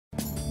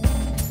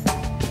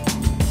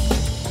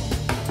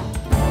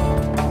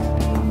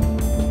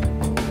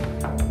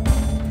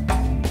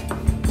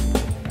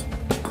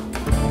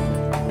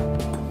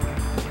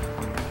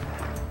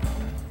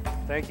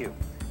Thank you.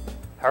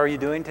 How are you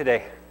doing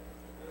today?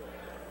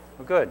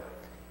 Well, good.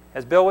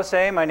 As Bill was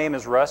saying, my name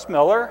is Russ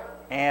Miller,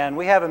 and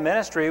we have a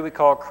ministry we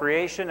call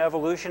Creation,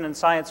 Evolution, and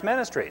Science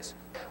Ministries.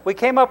 We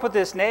came up with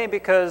this name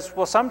because,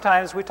 well,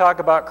 sometimes we talk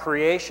about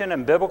creation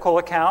and biblical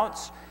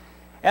accounts,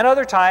 and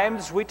other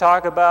times we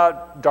talk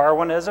about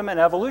Darwinism and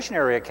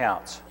evolutionary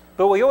accounts.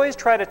 But we always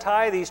try to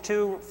tie these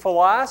two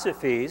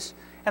philosophies,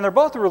 and they're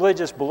both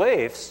religious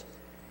beliefs,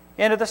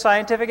 into the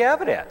scientific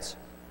evidence.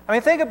 I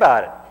mean, think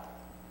about it.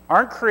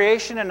 Aren't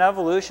creation and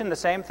evolution the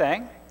same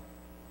thing?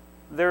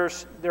 There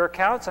are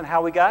accounts on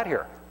how we got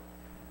here.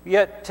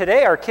 Yet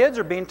today our kids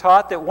are being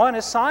taught that one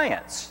is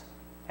science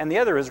and the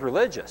other is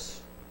religious.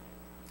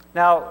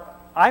 Now,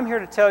 I'm here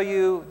to tell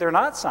you they're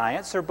not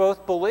science, they're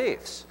both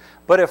beliefs.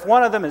 But if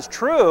one of them is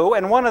true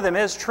and one of them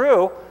is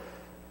true,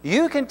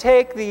 you can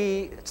take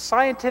the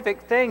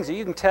scientific things that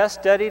you can test,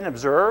 study, and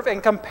observe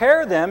and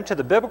compare them to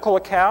the biblical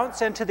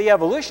accounts and to the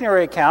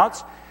evolutionary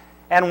accounts,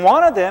 and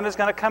one of them is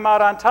going to come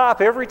out on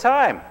top every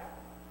time.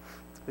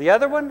 The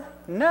other one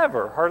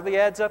never, hardly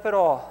adds up at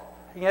all.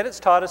 And yet it's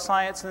taught as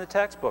science in the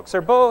textbooks.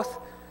 They're both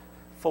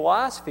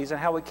philosophies on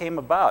how we came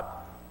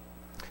about.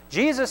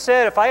 Jesus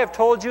said, if I have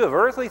told you of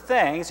earthly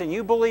things and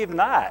you believe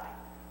not,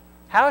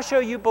 how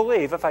shall you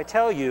believe if I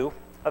tell you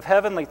of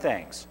heavenly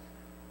things?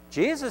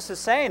 Jesus is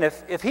saying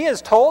if he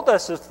has told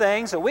us of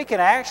things that we can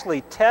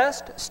actually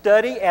test,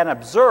 study, and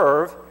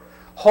observe,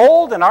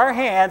 hold in our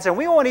hands, and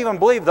we won't even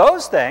believe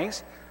those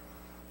things,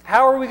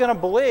 how are we going to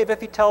believe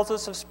if he tells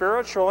us of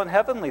spiritual and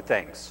heavenly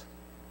things?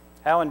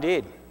 How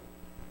indeed.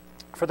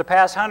 For the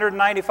past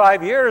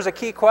 195 years, a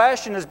key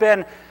question has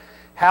been,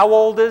 how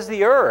old is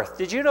the earth?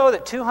 Did you know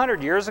that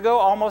 200 years ago,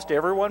 almost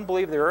everyone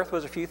believed the earth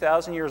was a few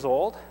thousand years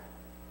old?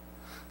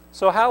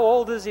 So how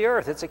old is the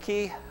earth? It's a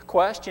key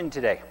question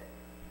today.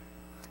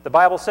 The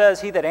Bible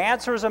says, he that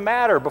answers a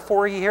matter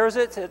before he hears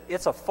it,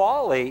 it's a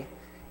folly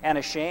and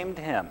a shame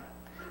to him.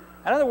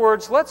 In other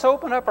words, let's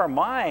open up our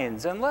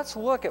minds and let's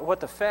look at what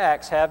the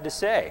facts have to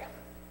say.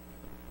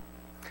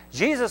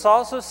 Jesus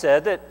also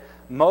said that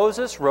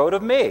Moses wrote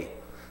of me.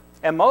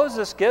 And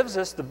Moses gives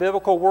us the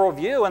biblical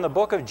worldview in the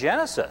book of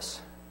Genesis.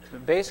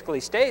 It basically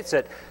states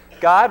that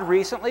God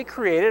recently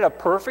created a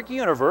perfect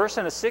universe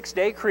in a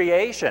 6-day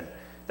creation.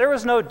 There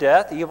was no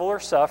death, evil, or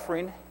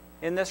suffering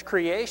in this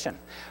creation.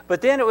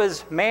 But then it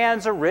was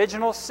man's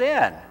original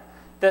sin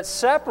that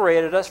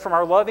separated us from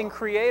our loving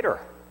Creator.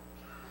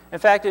 In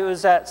fact, it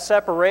was that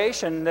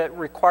separation that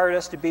required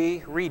us to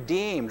be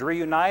redeemed,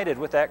 reunited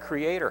with that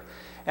Creator.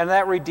 And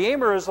that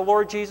Redeemer is the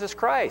Lord Jesus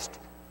Christ,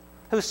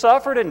 who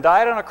suffered and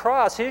died on a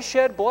cross, his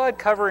shed blood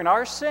covering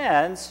our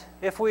sins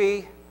if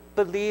we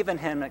believe in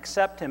him and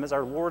accept him as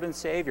our Lord and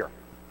Savior.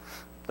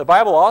 The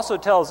Bible also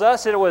tells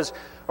us that it was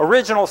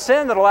original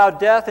sin that allowed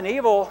death and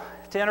evil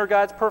to enter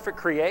God's perfect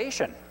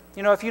creation.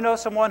 You know, if you know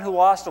someone who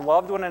lost a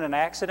loved one in an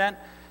accident,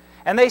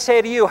 and they say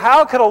to you,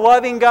 how could a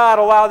loving God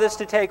allow this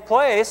to take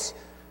place?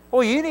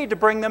 Well, you need to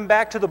bring them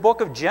back to the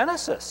book of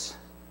Genesis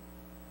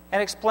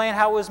and explain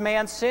how it was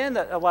man's sin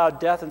that allowed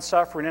death and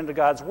suffering into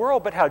God's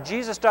world, but how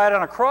Jesus died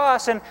on a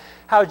cross and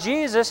how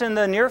Jesus in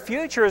the near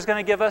future is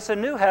going to give us a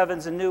new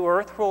heavens and new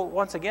earth. Well,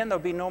 once again,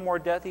 there'll be no more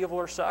death, evil,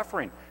 or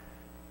suffering,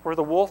 where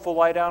the wolf will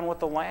lie down with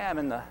the lamb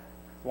and the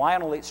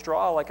lion will eat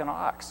straw like an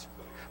ox.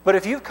 But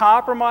if you've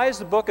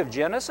compromised the book of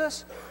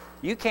Genesis,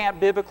 you can't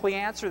biblically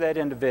answer that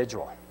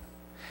individual.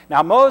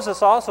 Now,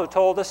 Moses also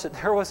told us that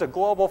there was a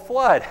global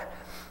flood.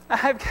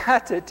 I've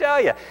got to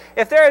tell you,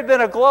 if there had been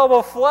a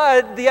global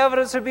flood, the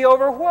evidence would be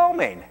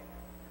overwhelming.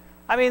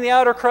 I mean, the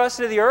outer crust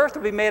of the earth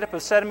would be made up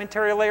of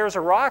sedimentary layers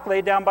of rock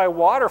laid down by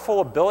water, full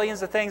of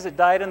billions of things that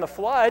died in the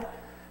flood.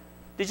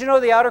 Did you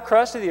know the outer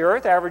crust of the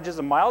earth averages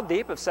a mile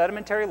deep of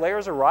sedimentary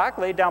layers of rock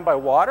laid down by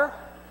water?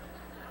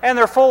 And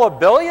they're full of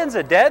billions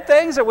of dead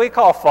things that we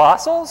call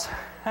fossils?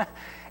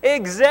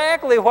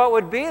 Exactly what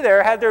would be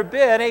there had there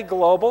been a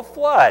global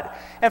flood.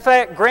 In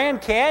fact,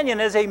 Grand Canyon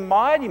is a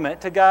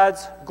monument to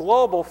God's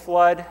global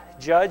flood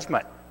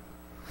judgment.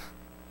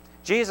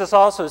 Jesus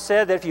also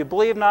said that if you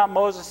believe not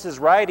Moses'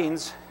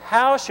 writings,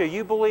 how shall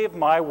you believe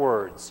my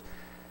words?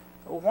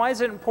 Why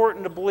is it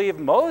important to believe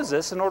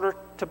Moses in order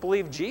to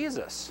believe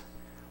Jesus?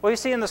 Well, you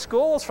see, in the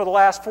schools for the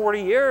last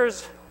 40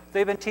 years,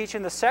 they've been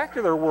teaching the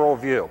secular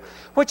worldview,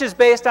 which is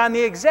based on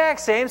the exact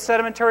same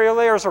sedimentary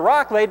layers of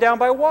rock laid down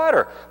by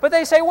water. But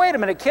they say, wait a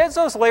minute, kids,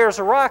 those layers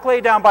of rock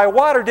laid down by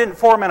water didn't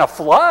form in a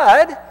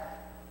flood.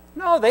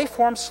 No, they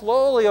formed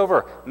slowly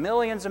over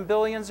millions and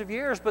billions of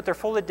years, but they're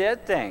full of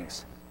dead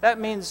things. That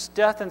means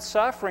death and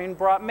suffering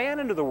brought man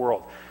into the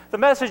world. The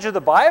message of the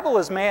Bible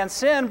is man's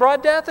sin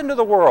brought death into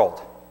the world.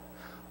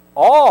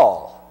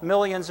 All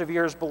millions of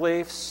years'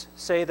 beliefs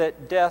say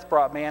that death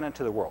brought man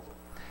into the world.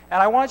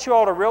 And I want you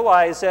all to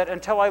realize that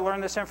until I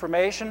learned this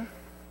information,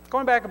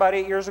 going back about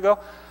 8 years ago,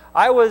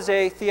 I was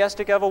a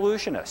theistic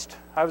evolutionist.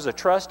 I was a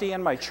trustee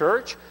in my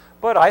church,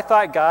 but I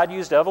thought God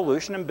used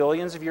evolution and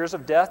billions of years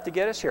of death to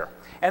get us here.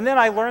 And then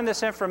I learned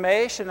this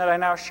information that I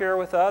now share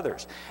with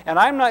others. And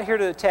I'm not here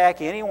to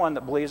attack anyone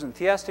that believes in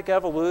theistic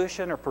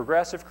evolution or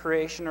progressive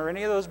creation or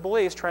any of those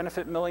beliefs trying to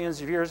fit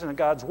millions of years into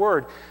God's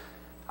Word.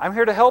 I'm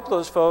here to help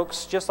those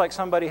folks just like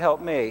somebody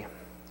helped me,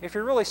 if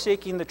you're really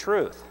seeking the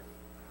truth.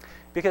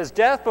 Because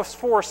death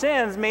before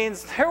sins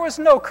means there was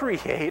no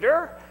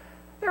creator.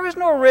 There was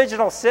no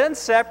original sin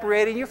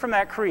separating you from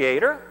that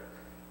creator.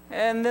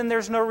 And then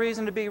there's no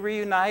reason to be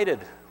reunited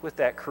with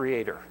that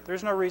creator.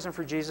 There's no reason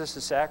for Jesus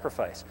to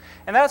sacrifice.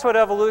 And that's what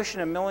evolution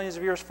and millions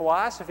of years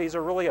philosophies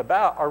are really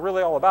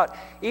all about,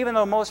 even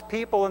though most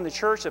people in the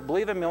church that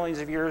believe in millions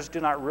of years do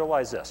not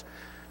realize this.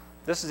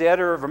 This is the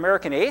editor of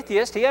American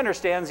Atheist. He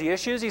understands the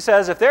issues. He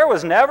says, if there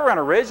was never an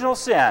original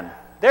sin,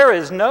 there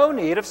is no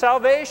need of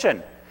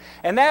salvation.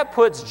 And that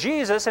puts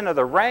Jesus into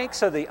the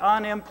ranks of the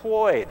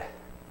unemployed.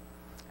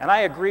 And I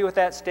agree with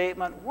that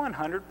statement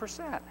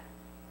 100%.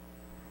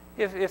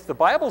 If the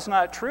Bible's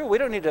not true, we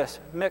don't need to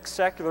mix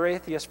secular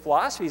atheist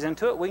philosophies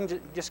into it. We can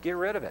just get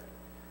rid of it.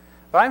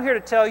 But I'm here to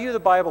tell you the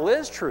Bible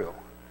is true.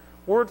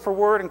 Word for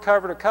word and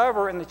cover to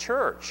cover, and the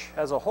church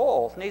as a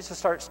whole needs to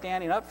start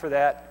standing up for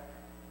that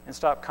and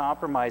stop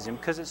compromising,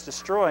 because it's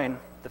destroying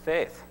the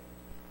faith.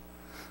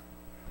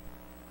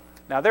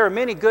 Now, there are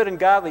many good and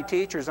godly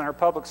teachers in our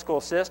public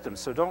school system,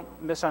 so don't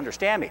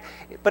misunderstand me.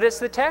 But it's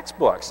the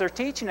textbooks. They're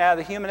teaching out of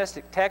the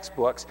humanistic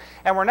textbooks,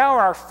 and we're now in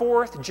our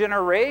 4th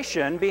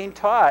generation being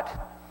taught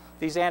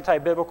these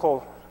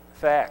anti-biblical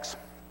facts.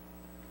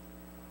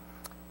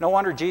 No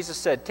wonder Jesus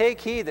said,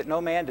 "Take heed that no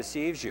man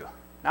deceives you."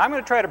 Now, I'm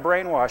going to try to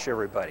brainwash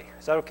everybody.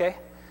 Is that okay?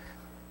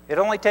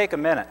 It'll only take a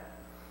minute.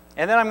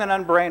 And then I'm going to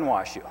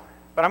unbrainwash you.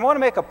 But I want to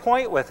make a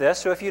point with this,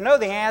 so if you know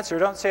the answer,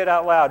 don't say it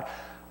out loud.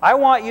 I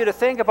want you to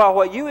think about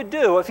what you would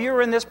do if you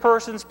were in this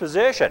person's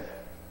position.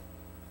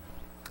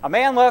 A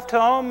man left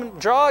home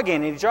jogging,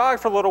 and he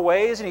jogged for a little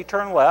ways, and he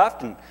turned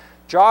left, and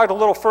jogged a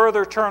little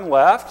further, turned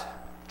left,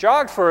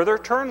 jogged further,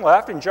 turned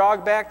left, and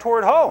jogged back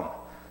toward home.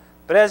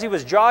 But as he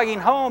was jogging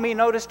home, he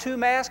noticed 2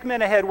 masked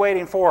men ahead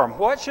waiting for him.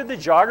 What should the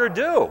jogger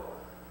do?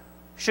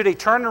 Should he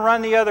turn and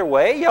run the other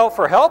way, yell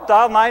for help,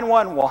 dial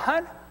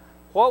 911?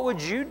 What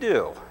would you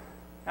do?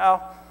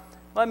 Now,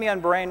 let me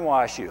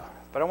unbrainwash you.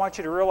 But I want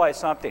you to realize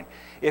something.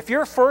 If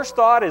your first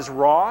thought is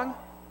wrong,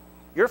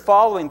 your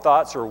following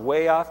thoughts are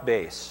way off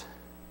base,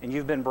 and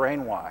you've been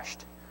brainwashed.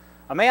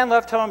 A man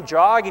left home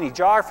jogging. He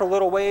jogged for a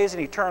little ways, and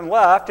he turned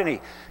left, and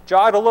he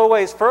jogged a little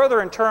ways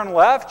further and turned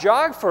left,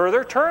 jogged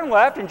further, turned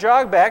left, and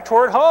jogged back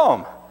toward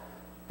home.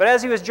 But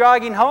as he was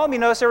jogging home, he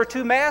noticed there were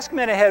 2 masked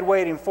men ahead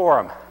waiting for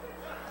him.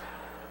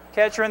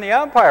 Catcher in the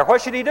umpire. What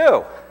should he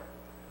do?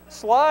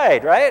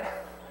 Slide, right?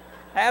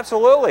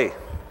 Absolutely.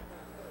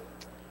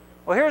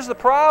 Well, here's the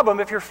problem.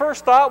 If your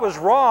first thought was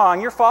wrong,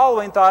 your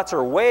following thoughts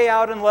are way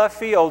out in left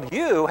field.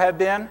 You have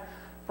been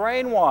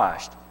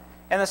brainwashed.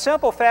 And the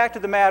simple fact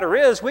of the matter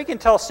is, we can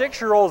tell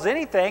 6-year-olds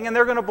anything, and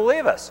they're going to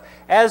believe us,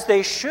 as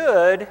they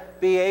should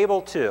be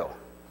able to.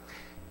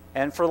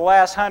 And for the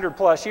last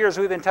 100-plus years,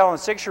 we've been telling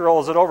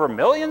 6-year-olds that over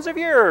millions of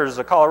years,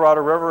 the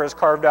Colorado River has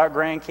carved out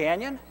Grand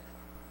Canyon.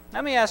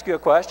 Let me ask you a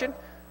question.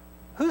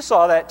 Who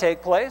saw that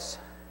take place?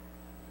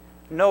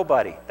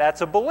 Nobody.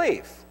 That's a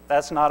belief.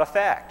 That's not a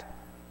fact.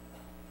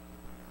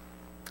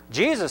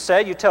 Jesus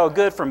said you tell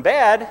good from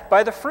bad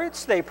by the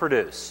fruits they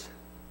produce.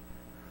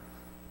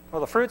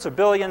 Well, the fruits of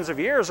billions of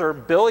years are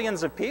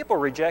billions of people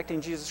rejecting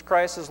Jesus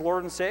Christ as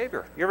Lord and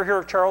Savior. You ever hear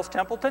of Charles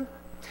Templeton?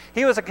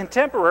 He was a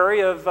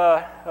contemporary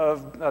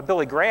of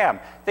Billy Graham.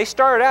 They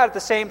started out at the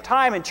same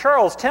time, and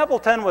Charles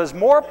Templeton was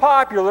more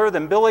popular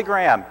than Billy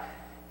Graham.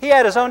 He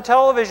had his own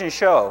television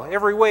show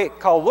every week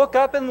called Look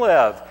Up and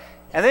Live.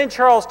 And then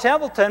Charles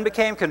Templeton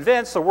became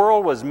convinced the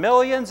world was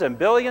millions and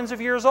billions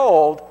of years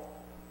old,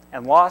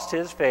 and lost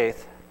his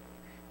faith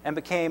and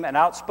became an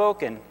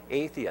outspoken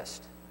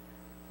atheist.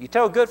 You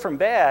tell good from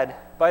bad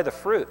by the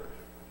fruit.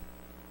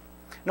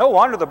 No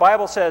wonder the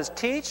Bible says,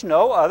 teach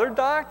no other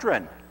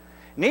doctrine,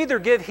 neither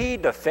give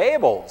heed to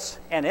fables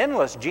and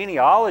endless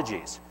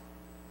genealogies.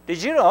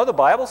 Did you know the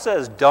Bible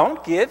says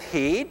don't give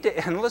heed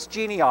to endless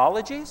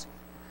genealogies,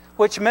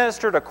 which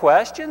minister to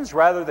questions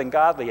rather than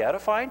godly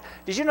edifying?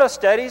 Did you know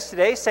studies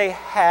today say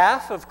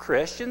half of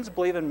Christians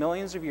believe in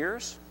millions of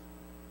years?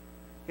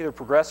 Either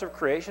progressive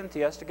creation,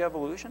 theistic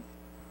evolution.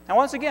 Now,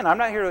 once again, I'm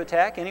not here to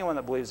attack anyone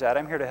that believes that.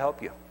 I'm here to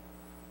help you.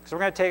 Because we're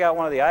going to take out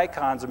one of the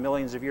icons of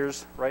millions of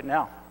years right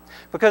now.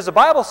 Because the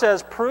Bible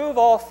says, prove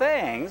all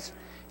things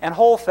and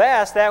hold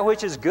fast that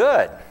which is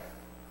good.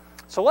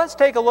 So let's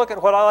take a look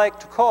at what I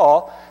like to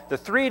call the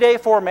 3-day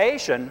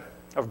formation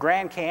of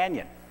Grand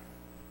Canyon.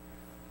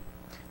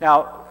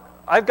 Now,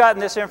 I've gotten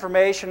this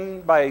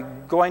information by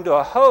going to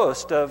a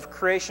host of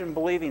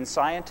creation-believing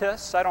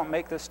scientists. I don't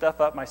make this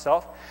stuff up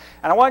myself.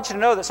 And I want you to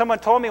know that someone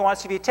told me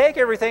once, if you take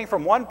everything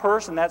from one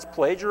person, that's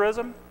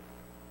plagiarism.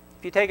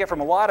 If you take it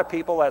from a lot of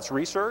people, that's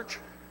research.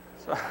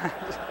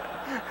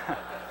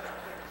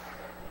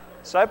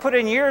 So I put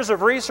in years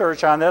of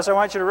research on this. I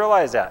want you to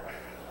realize that.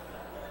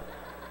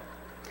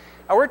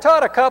 Now, we're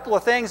taught a couple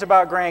of things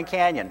about Grand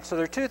Canyon. So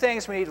there are 2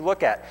 things we need to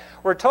look at.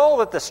 We're told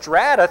that the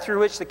strata through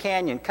which the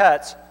canyon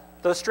cuts,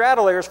 those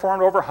strata layers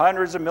formed over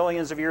hundreds of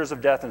millions of years of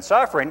death and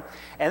suffering.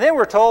 And then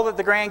we're told that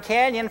the Grand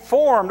Canyon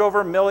formed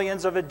over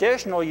millions of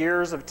additional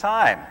years of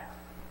time.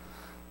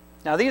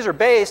 Now, these are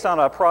based on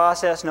a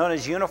process known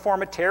as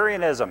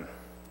uniformitarianism.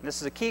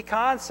 This is a key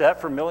concept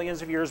for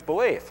millions of years'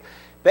 belief.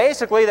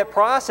 Basically, that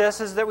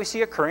processes that we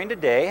see occurring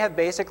today have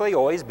basically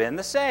always been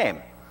the same.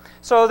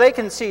 So they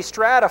can see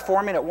strata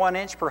forming at 1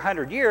 inch per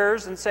 100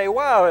 years and say,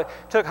 wow, it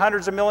took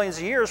hundreds of millions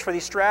of years for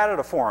these strata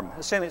to form,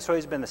 assuming it's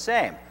always been the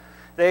same.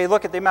 They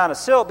look at the amount of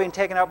silt being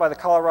taken out by the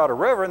Colorado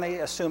River and they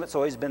assume it's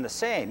always been the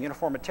same,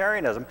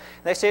 uniformitarianism.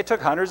 They say it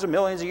took hundreds of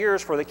millions of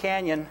years for the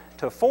canyon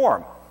to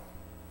form.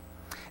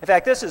 In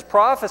fact, this is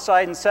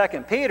prophesied in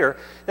 2 Peter,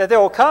 that there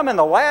will come in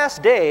the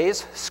last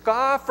days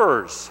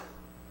scoffers,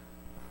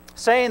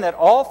 saying that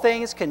all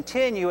things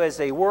continue as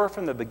they were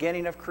from the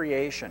beginning of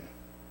creation.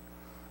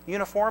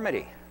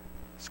 Uniformity.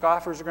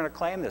 Scoffers are going to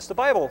claim this. The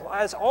Bible,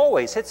 as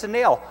always, hits the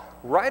nail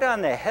right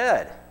on the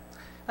head.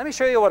 Let me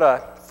show you what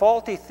a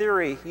faulty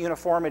theory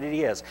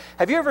uniformity is.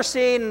 Have you ever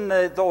seen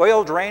the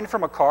oil drain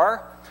from a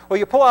car? Well,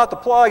 you pull out the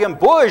plug and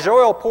boosh,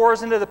 oil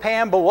pours into the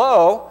pan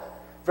below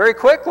very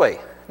quickly.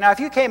 Now, if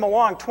you came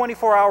along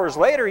 24 hours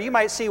later, you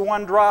might see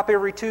 1 drop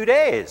every 2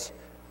 days.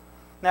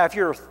 Now, if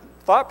your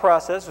thought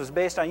process was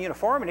based on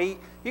uniformity,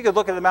 you could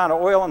look at the amount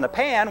of oil in the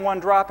pan, 1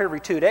 drop every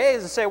 2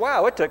 days, and say,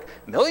 wow, it took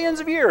millions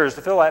of years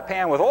to fill that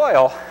pan with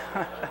oil.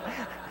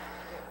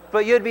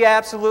 But you'd be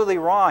absolutely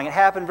wrong. It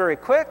happened very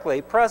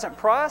quickly. Present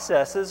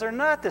processes are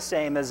not the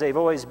same as they've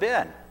always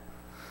been.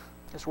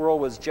 This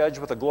world was judged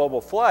with a global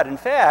flood. In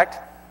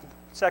fact,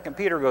 2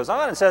 Peter goes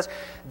on and says,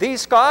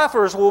 these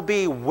scoffers will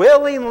be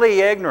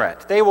willingly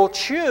ignorant. They will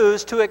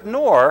choose to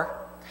ignore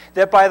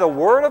that by the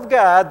word of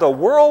God, the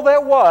world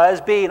that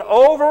was, being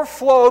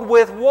overflowed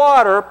with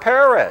water,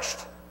 perished.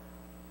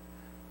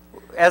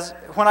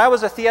 When I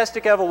was a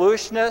theistic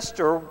evolutionist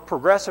or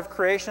progressive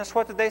creationist,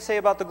 what did they say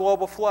about the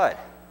global flood?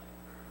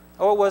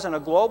 Oh, it wasn't a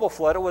global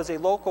flood, it was a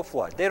local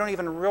flood. They don't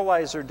even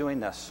realize they're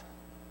doing this.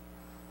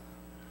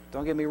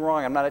 Don't get me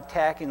wrong, I'm not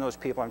attacking those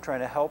people, I'm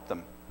trying to help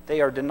them. They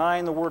are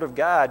denying the Word of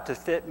God to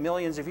fit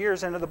millions of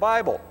years into the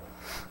Bible.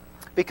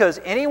 Because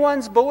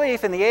anyone's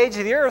belief in the age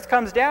of the earth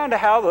comes down to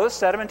how those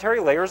sedimentary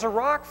layers of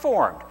rock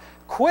formed.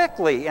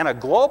 Quickly in a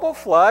global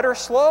flood or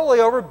slowly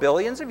over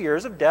billions of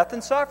years of death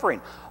and suffering.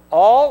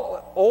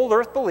 All old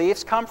earth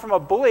beliefs come from a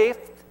belief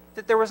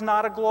that there was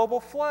not a global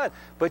flood.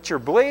 But your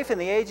belief in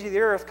the age of the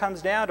earth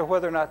comes down to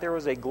whether or not there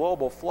was a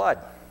global flood.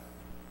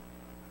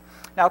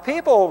 Now,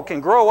 people can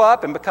grow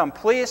up and become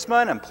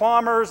policemen and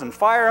plumbers and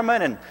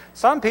firemen, and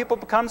some people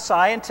become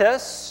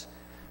scientists,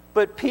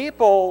 but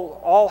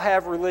people all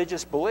have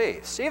religious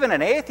beliefs. Even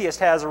an atheist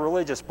has a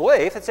religious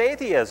belief. It's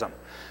atheism.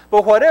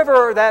 But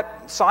whatever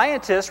that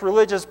scientist's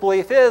religious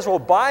belief is will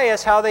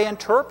bias how they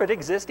interpret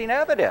existing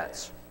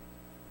evidence.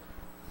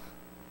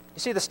 You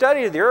see, the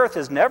study of the earth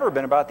has never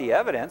been about the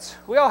evidence.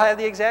 We all have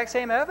the exact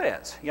same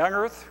evidence. Young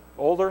earth,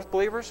 old earth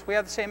believers, we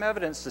have the same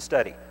evidence to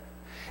study.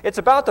 It's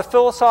about the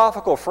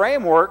philosophical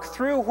framework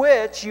through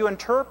which you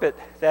interpret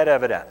that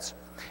evidence.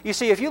 You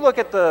see, if you look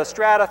at the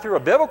strata through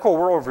a biblical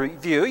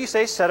worldview, you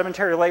say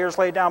sedimentary layers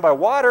laid down by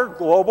water,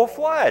 global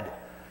flood.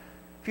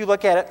 If you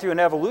look at it through an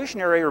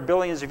evolutionary or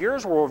billions of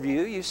years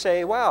worldview, you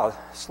say, wow,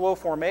 slow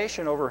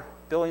formation over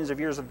billions of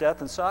years of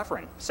death and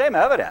suffering. Same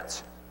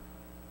evidence.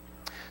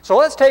 So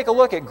let's take a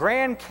look at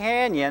Grand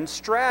Canyon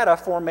strata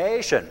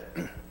formation.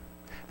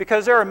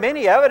 Because there are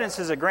many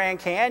evidences at Grand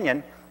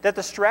Canyon that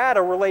the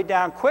strata were laid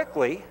down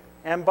quickly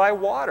and by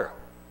water.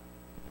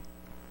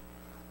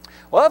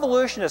 Well,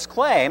 evolutionists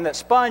claim that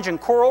sponge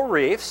and coral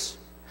reefs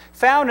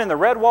found in the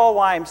red wall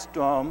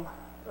limestone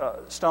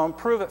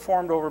prove it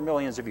formed over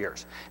millions of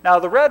years. Now,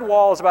 the red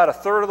wall is about a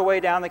third of the way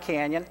down the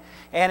canyon,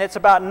 and it's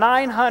about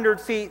 900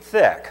 feet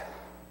thick.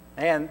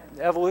 And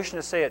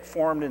evolutionists say it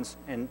formed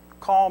in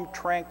calm,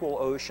 tranquil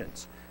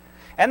oceans.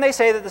 And they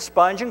say that the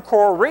sponge and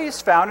coral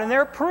reefs found in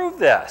there prove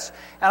this.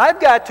 And I've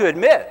got to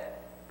admit,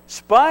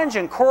 sponge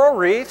and coral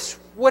reefs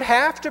would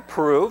have to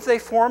prove they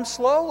formed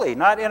slowly,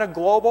 not in a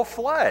global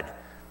flood.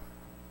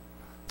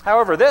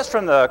 However, this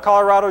from the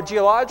Colorado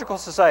Geological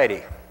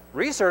Society.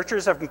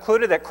 Researchers have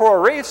concluded that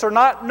coral reefs are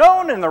not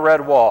known in the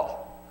red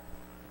wall.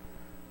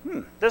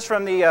 This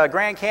from the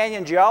Grand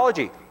Canyon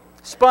Geology.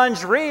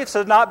 Sponge reefs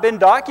have not been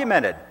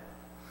documented.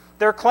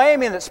 They're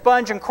claiming that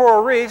sponge and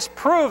coral reefs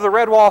prove the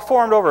red wall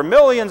formed over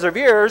millions of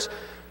years.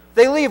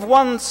 They leave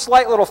one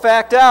slight little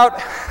fact out.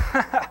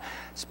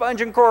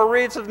 Sponge and coral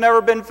reefs have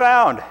never been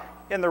found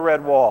in the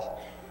red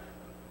wall.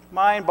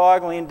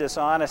 Mind-boggling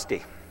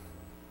dishonesty.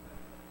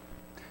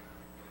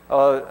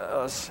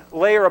 A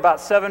layer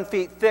about 7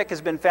 feet thick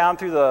has been found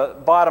through the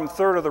bottom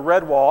third of the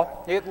red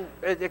wall. It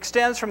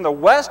extends from the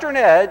western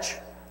edge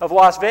of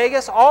Las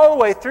Vegas all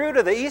the way through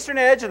to the eastern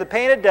edge of the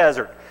Painted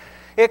Desert.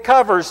 It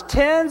covers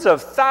tens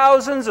of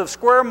thousands of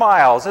square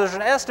miles. There's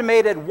an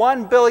estimated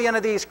 1 billion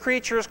of these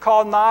creatures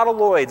called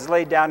nautiloids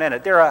laid down in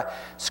it. They're a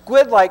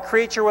squid-like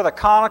creature with a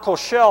conical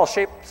shell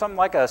shaped something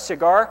like a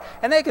cigar,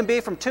 and they can be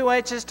from 2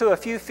 inches to a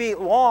few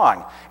feet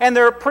long. And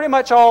they're pretty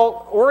much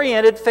all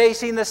oriented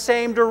facing the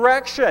same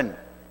direction,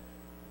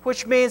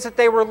 which means that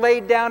they were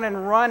laid down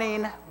in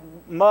running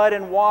mud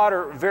and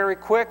water very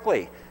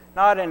quickly,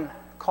 not in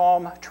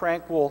calm,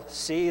 tranquil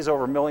seas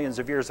over millions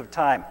of years of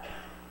time.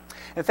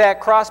 In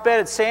fact,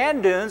 cross-bedded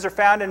sand dunes are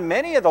found in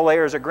many of the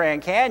layers of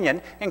Grand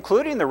Canyon,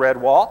 including the Red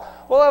Wall,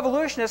 while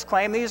evolutionists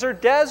claim these are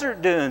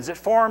desert dunes that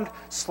formed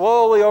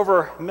slowly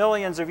over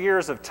millions of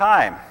years of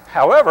time.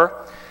 However,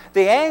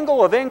 the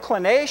angle of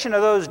inclination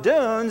of those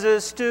dunes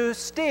is too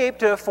steep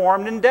to have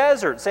formed in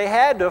deserts. They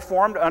had to have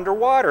formed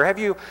underwater. Have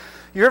you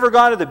ever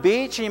gone to the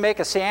beach and you make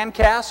a sand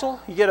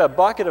castle? You get a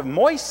bucket of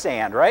moist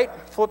sand, right?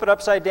 Flip it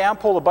upside down,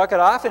 pull the bucket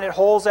off, and it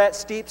holds that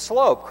steep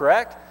slope,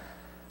 correct?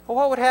 Well,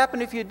 what would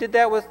happen if you did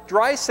that with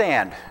dry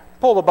sand?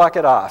 Pull the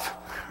bucket off.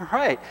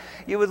 Right,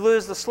 you would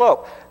lose the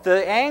slope.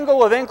 The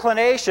angle of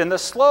inclination, the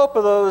slope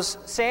of those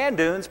sand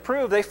dunes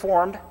prove they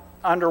formed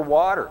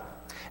underwater.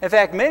 In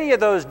fact, many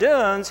of those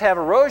dunes have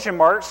erosion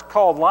marks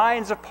called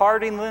lines of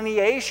parting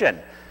lineation,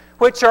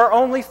 which are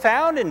only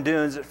found in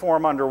dunes that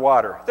form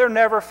underwater. They're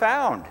never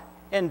found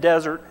in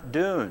desert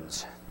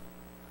dunes.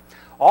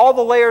 All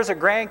the layers of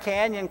Grand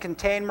Canyon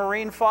contain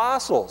marine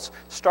fossils,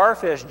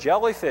 starfish,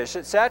 jellyfish,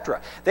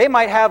 etc. They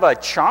might have a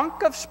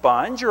chunk of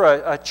sponge or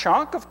a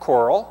chunk of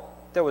coral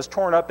that was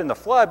torn up in the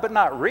flood, but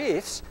not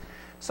reefs.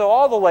 So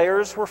all the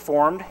layers were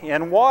formed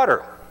in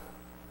water.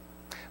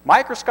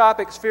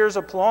 Microscopic spheres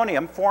of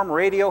polonium form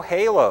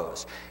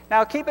radiohalos.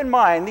 Now keep in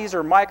mind, these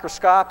are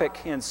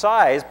microscopic in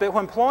size, but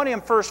when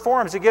polonium first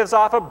forms, it gives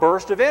off a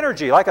burst of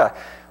energy, like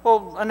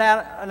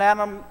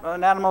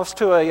analogous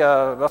to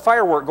a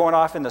firework going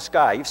off in the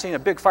sky. You've seen a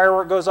big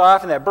firework goes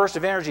off and that burst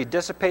of energy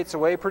dissipates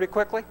away pretty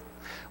quickly?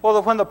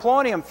 Well, when the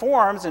polonium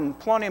forms in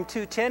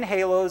polonium-210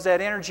 halos, that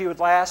energy would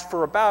last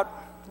for about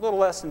a little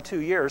less than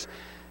 2 years.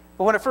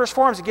 But when it first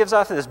forms, it gives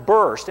off this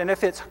burst, and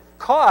if it's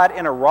caught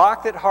in a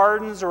rock that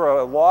hardens or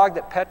a log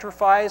that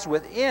petrifies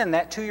within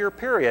that 2-year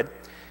period,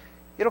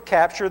 it'll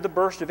capture the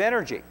burst of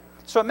energy.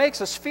 So it makes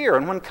a sphere,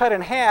 and when cut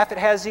in half, it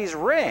has these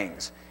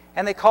rings,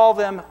 and they call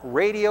them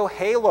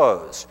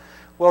radiohalos.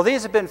 Well,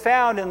 these have been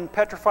found in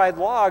petrified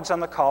logs on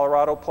the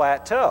Colorado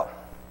Plateau.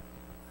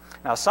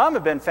 Now, some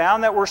have been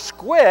found that were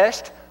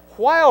squished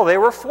while they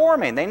were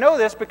forming. They know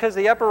this because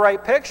the upper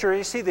right picture,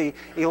 you see the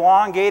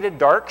elongated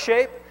dark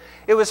shape?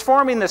 It was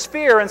forming the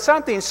sphere, and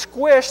something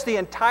squished the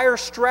entire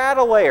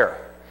strata layer.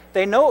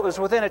 They know it was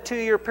within a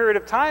 2-year period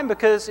of time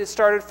because it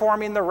started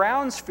forming the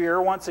round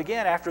sphere once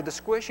again after the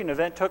squishing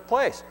event took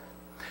place.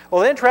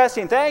 Well, the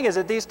interesting thing is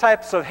that these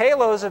types of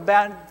halos have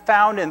been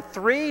found in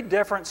 3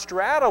 different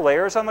strata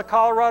layers on the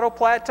Colorado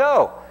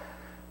Plateau.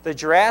 The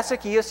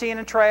Jurassic, Eocene,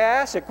 and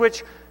Triassic,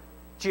 which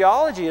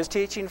geology is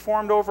teaching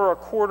formed over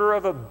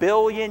 250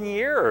 million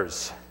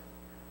years.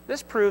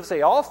 This proves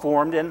they all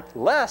formed in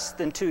less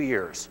than 2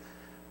 years.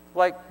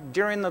 Like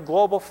during the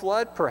global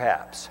flood,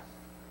 perhaps.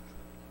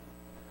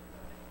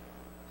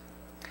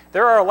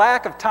 There are a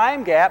lack of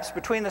time gaps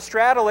between the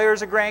strata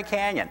layers of Grand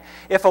Canyon.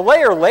 If a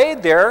layer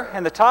laid there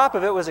and the top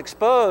of it was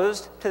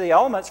exposed to the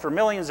elements for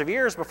millions of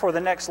years before the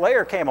next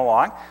layer came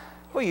along,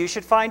 well, you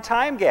should find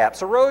time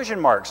gaps, erosion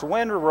marks,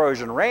 wind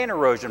erosion, rain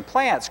erosion,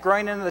 plants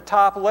growing into the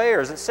top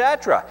layers,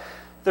 etc.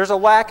 There's a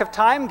lack of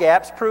time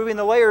gaps proving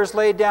the layers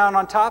laid down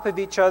on top of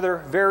each other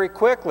very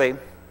quickly,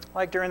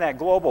 like during that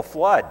global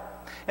flood.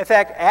 In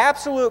fact,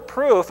 absolute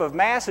proof of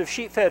massive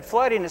sheet-fed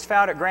flooding is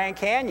found at Grand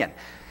Canyon.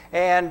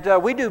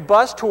 And we do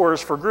bus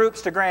tours for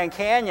groups to Grand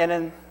Canyon,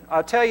 and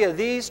I'll tell you,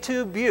 these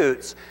 2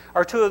 buttes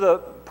are 2 of the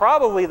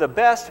probably the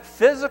best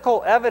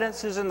physical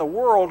evidences in the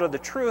world of the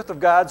truth of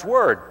God's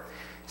Word.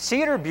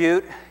 Cedar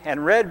Butte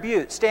and Red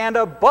Butte stand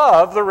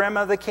above the rim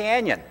of the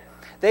canyon.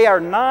 They are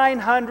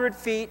 900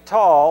 feet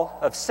tall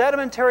of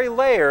sedimentary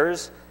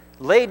layers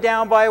laid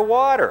down by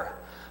water,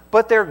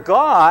 but they're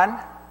gone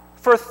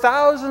for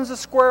thousands of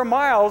square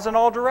miles in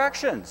all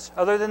directions,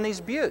 other than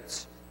these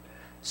buttes.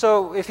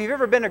 So if you've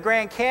ever been to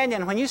Grand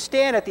Canyon, when you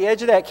stand at the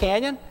edge of that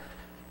canyon,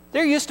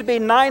 there used to be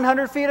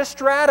 900 feet of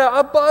strata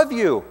above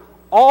you,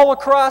 all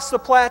across the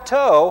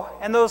plateau,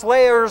 and those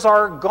layers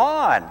are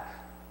gone,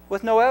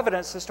 with no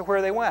evidence as to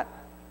where they went.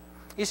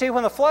 You see,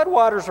 when the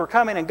floodwaters were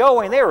coming and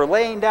going, they were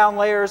laying down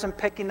layers and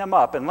picking them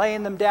up, and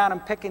laying them down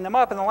and picking them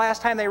up, and the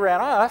last time they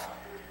ran off,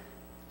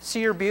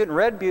 Cedar Butte and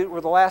Red Butte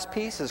were the last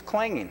pieces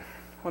clinging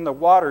when the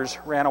waters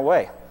ran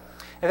away.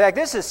 In fact,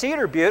 this is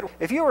Cedar Butte.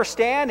 If you were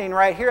standing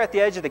right here at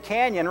the edge of the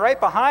canyon, right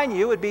behind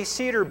you would be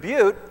Cedar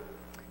Butte,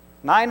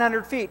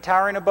 900 feet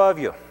towering above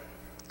you,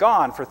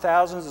 gone for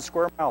thousands of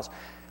square miles.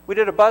 We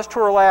did a bus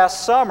tour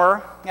last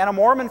summer, and a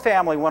Mormon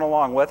family went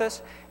along with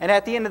us, and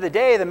at the end of the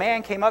day, the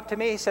man came up to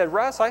me, he said,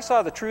 "Russ, I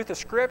saw the truth of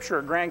Scripture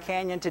at Grand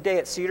Canyon today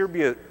at Cedar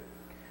Butte."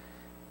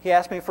 He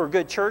asked me for a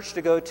good church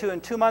to go to,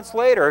 and 2 months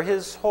later,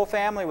 his whole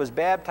family was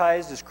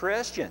baptized as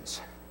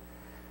Christians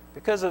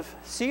because of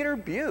Cedar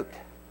Butte.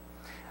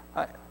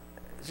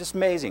 It's just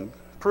amazing.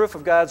 Proof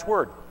of God's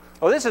Word.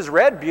 Well, this is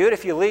Red Butte.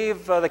 If you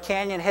leave the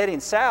canyon heading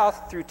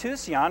south through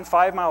Tucson,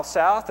 5 miles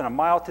south and a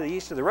mile to the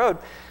east of the road,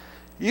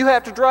 you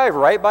have to drive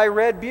right by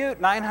Red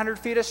Butte, 900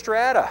 feet of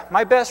strata.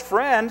 My best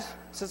friend,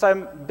 since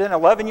I've been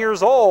 11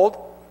 years old,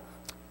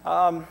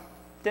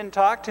 didn't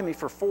talk to me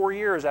for 4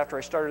 years after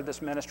I started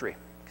this ministry,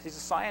 because he's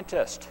a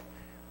scientist.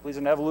 Believes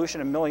in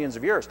evolution in millions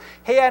of years.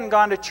 He hadn't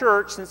gone to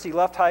church since he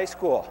left high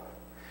school.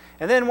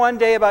 And then one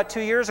day about 2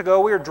 years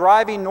ago, we were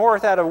driving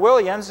north out of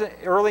Williams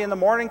early in the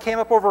morning, came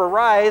up over a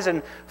rise,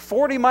 and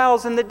 40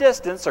 miles in the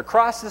distance,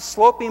 across this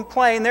sloping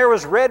plain, there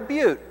was Red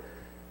Butte.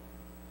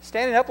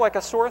 Standing up like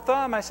a sore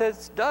thumb, I said,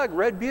 "It's Doug,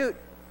 Red Butte.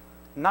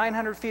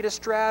 900 feet of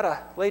strata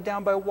laid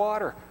down by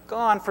water,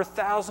 gone for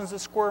thousands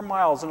of square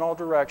miles in all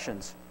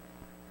directions.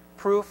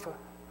 Proof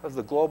of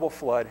the global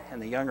flood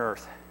and the young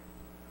earth."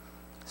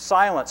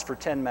 Silence for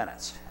 10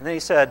 minutes. And then he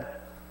said,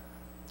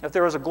 "If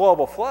there was a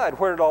global flood,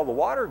 where did all the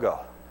water go?"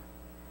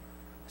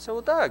 I said,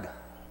 "Well, Doug,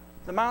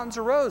 the mountains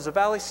arose, the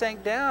valley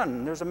sank down,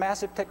 and there's a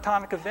massive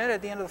tectonic event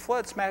at the end of the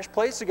flood, smashed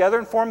plates together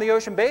and formed the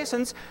ocean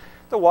basins.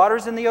 The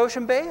water's in the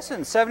ocean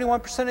basin.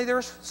 71% of the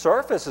Earth's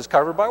surface is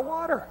covered by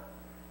water."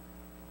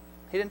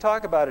 He didn't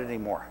talk about it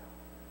anymore.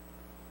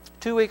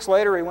 2 weeks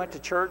later, he went to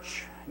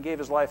church and gave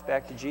his life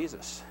back to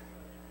Jesus.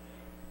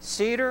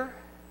 Cedar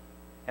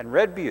and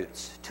Red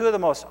Buttes, two of the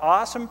most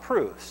awesome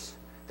proofs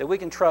that we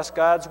can trust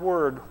God's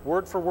word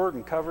for word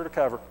and cover to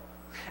cover.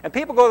 And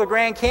people go to the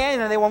Grand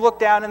Canyon and they will look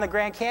down in the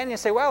Grand Canyon and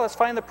say, "Well, let's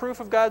find the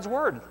proof of God's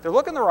word." They're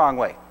looking the wrong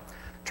way.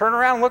 Turn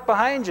around and look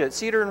behind you at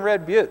Cedar and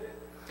Red Butte.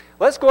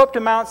 Let's go up to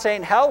Mount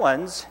St.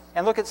 Helens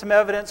and look at some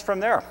evidence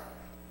from there.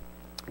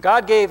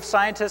 God gave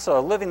scientists a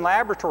living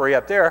laboratory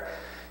up there.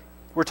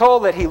 We're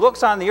told that he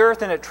looks on the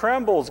earth and it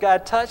trembles.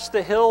 God touched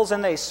the hills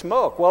and they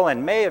smoke. Well,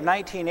 in May of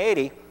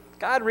 1980,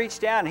 God reached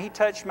down and he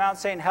touched Mount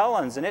St.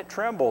 Helens and it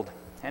trembled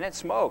and it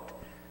smoked.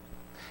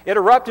 It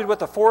erupted with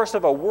the force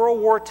of a World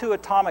War II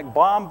atomic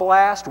bomb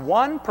blast,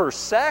 1 per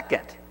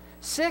second,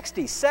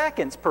 60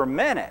 seconds per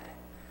minute,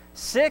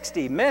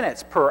 60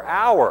 minutes per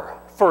hour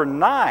for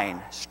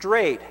 9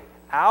 straight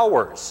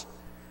hours.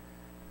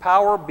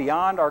 Power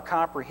beyond our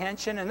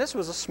comprehension, and this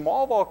was a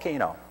small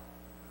volcano.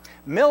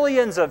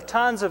 Millions of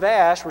tons of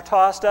ash were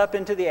tossed up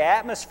into the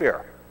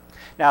atmosphere.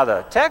 Now,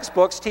 the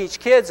textbooks teach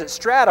kids that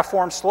strata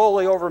form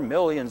slowly over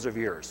millions of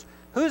years.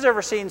 Who's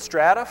ever seen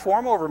strata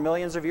form over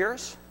millions of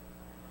years?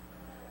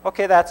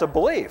 Okay, that's a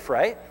belief,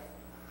 right?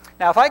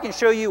 Now, if I can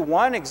show you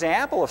one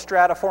example of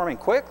strata forming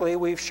quickly,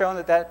 we've shown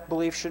that that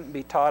belief shouldn't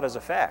be taught as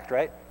a fact,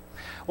 right?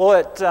 Well,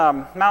 at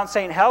Mount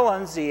St.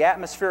 Helens, the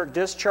atmospheric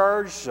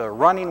discharge,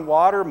 running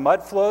water,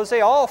 mud flows, they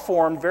all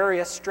formed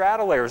various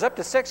strata layers. Up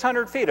to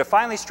 600 feet of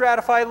finely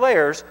stratified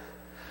layers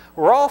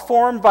were all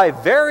formed by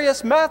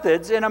various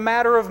methods in a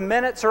matter of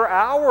minutes or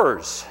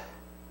hours.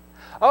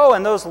 Oh,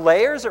 and those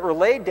layers that were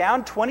laid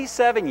down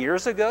 27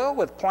 years ago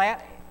with plant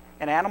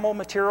and animal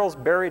materials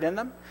buried in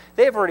them,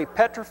 they've already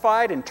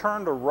petrified and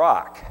turned to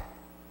rock.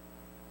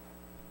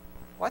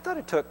 Well, I thought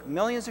it took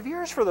millions of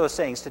years for those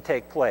things to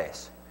take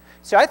place.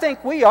 See, I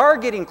think we are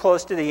getting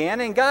close to the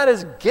end, and God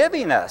is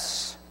giving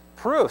us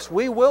proofs.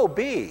 We will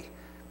be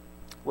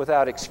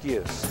without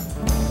excuse.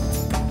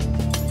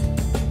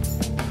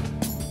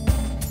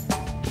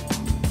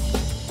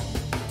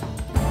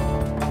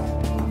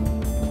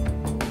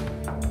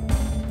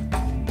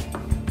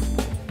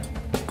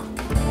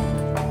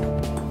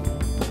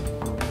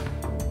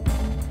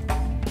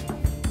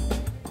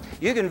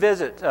 You can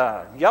visit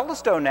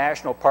Yellowstone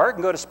National Park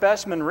and go to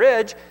Specimen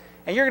Ridge,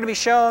 and you're going to be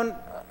shown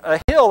a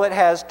hill that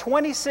has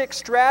 26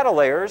 strata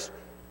layers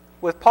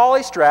with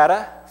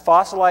polystrata,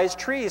 fossilized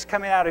trees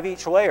coming out of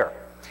each layer.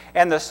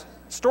 And the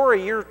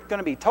story you're going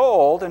to be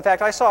told, in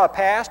fact, I saw a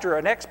pastor,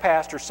 an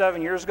ex-pastor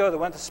 7 years ago that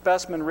went to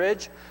Specimen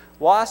Ridge,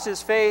 lost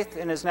his faith,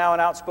 and is now an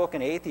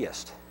outspoken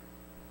atheist.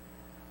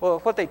 Well,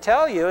 what they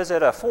tell you is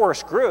that a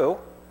forest grew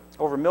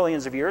over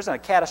millions of years, and a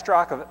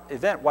catastrophic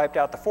event wiped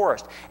out the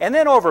forest. And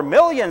then over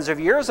millions of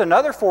years,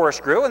 another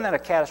forest grew, and then a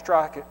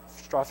catastrophic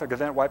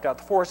event wiped out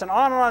the forest. And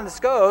on this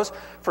goes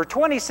for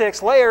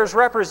 26 layers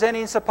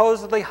representing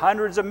supposedly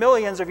hundreds of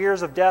millions of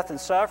years of death and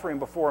suffering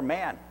before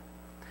man.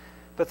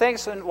 But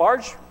thanks in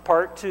large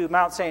part to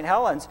Mount St.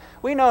 Helens,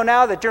 we know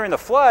now that during the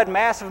flood,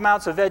 massive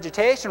amounts of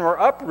vegetation were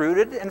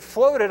uprooted and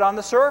floated on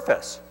the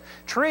surface.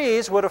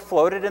 Trees would have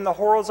floated in the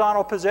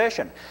horizontal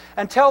position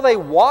until they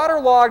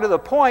waterlogged to the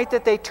point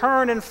that they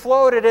turned and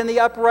floated in the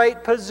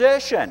upright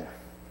position.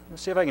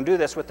 Let's see if I can do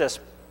this with this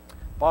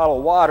bottle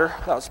of water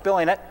without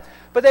spilling it.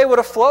 But they would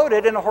have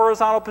floated in a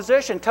horizontal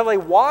position until they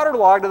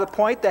waterlogged to the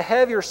point the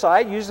heavier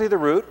side, usually the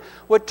root,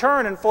 would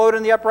turn and float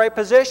in the upright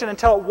position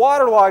until it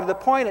waterlogged to the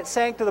point it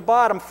sank to the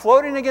bottom,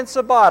 floating against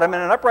the bottom in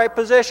an upright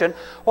position,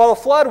 while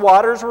the flood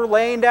waters were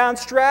laying down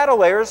strata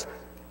layers,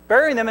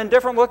 burying them in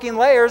different looking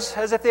layers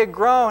as if they had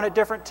grown at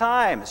different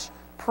times.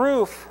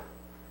 Proof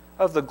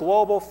of the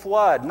global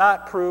flood,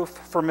 not proof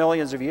for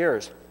millions of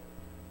years.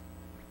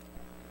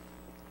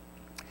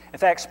 In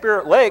fact,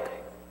 Spirit Lake,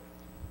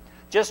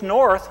 just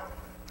north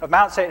of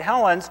Mount St.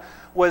 Helens,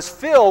 was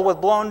filled with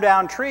blown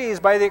down trees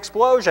by the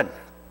explosion.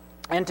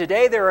 And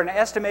today there are an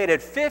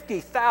estimated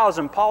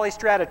 50,000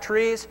 polystrata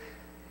trees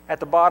at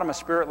the bottom of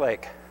Spirit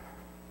Lake.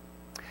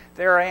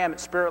 There I am at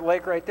Spirit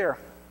Lake right there.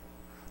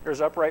 There's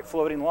an upright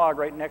floating log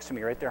right next to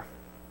me, right there.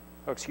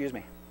 Oh, excuse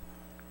me.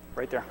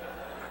 Right there.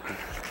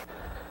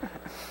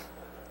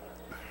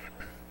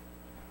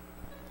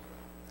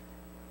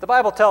 The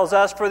Bible tells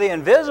us, for the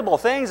invisible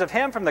things of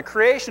him from the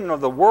creation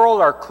of the world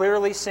are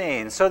clearly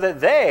seen, so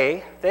that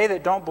they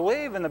that don't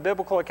believe in the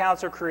biblical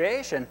accounts of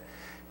creation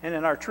and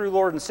in our true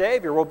Lord and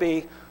Savior will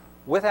be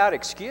without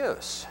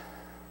excuse.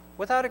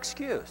 Without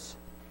excuse.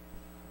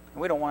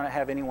 And we don't want to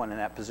have anyone in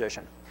that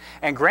position.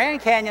 And Grand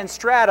Canyon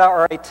strata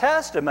are a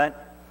testament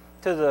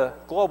to the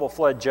global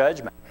flood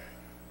judgment.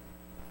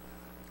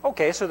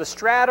 Okay, so the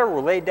strata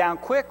were laid down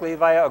quickly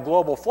via a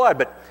global flood,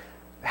 but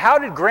how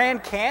did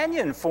Grand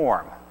Canyon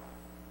form?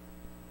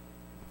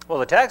 Well,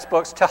 the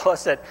textbooks tell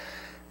us that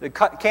the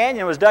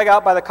canyon was dug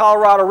out by the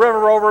Colorado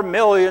River over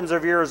millions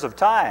of years of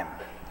time.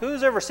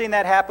 Who's ever seen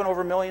that happen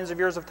over millions of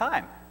years of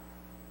time?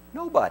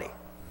 Nobody.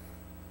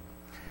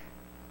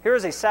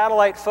 Here's a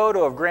satellite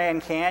photo of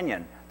Grand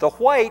Canyon. The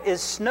white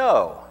is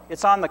snow.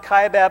 It's on the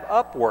Kaibab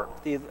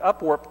upwarp. The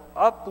upwarp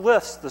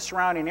uplifts the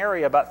surrounding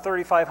area about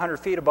 3,500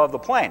 feet above the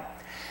plain.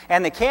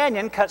 And the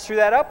canyon cuts through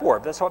that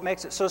upwarp. That's what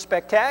makes it so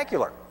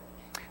spectacular.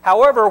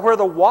 However, where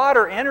the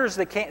water enters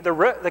the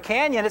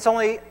canyon, it's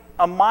only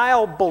a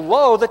mile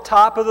below the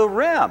top of the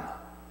rim.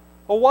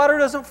 Well, water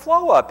doesn't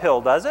flow uphill,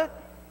 does it?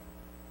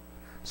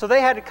 So they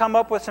had to come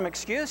up with some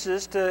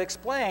excuses to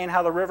explain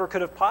how the river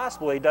could have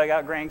possibly dug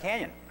out Grand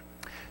Canyon.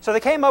 So they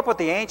came up with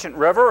the ancient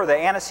river, or the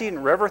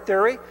antecedent river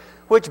theory,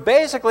 which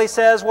basically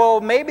says, well,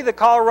 maybe the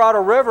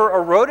Colorado River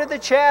eroded the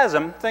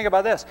chasm, think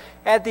about this,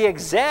 at the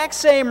exact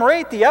same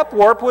rate the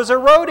upwarp was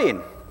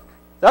eroding.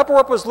 The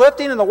upwarp was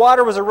lifting and the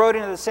water was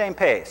eroding at the same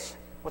pace.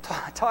 We'll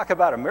talk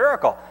about a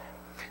miracle.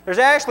 There's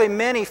actually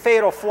many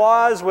fatal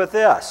flaws with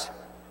this.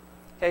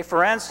 Okay,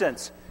 for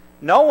instance,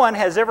 no one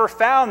has ever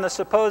found the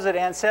supposed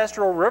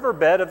ancestral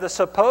riverbed of the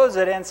supposed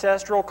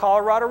ancestral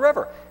Colorado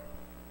River.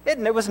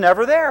 It was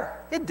never there.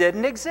 It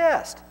didn't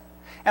exist.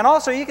 And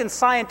also, you can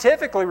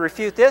scientifically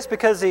refute this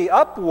because the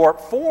upwarp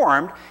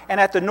formed, and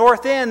at the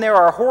north end there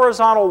are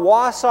horizontal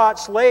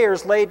Wasatch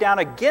layers laid down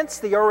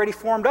against the already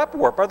formed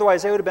upwarp.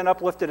 Otherwise, they would have been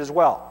uplifted as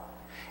well.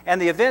 And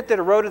the event that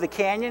eroded the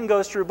canyon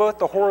goes through both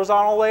the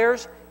horizontal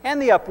layers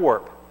and the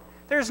upwarp.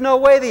 There's no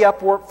way the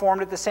upwarp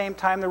formed at the same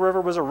time the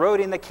river was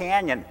eroding the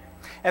canyon.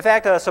 In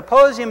fact, a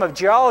symposium of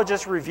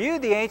geologists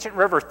reviewed the ancient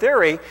river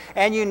theory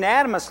and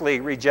unanimously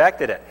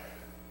rejected it.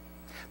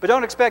 But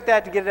don't expect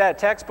that to get it out of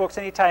textbooks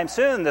anytime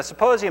soon. The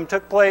symposium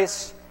took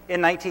place in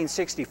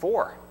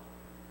 1964.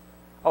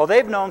 Oh,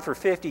 they've known for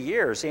 50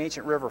 years the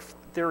ancient river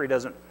theory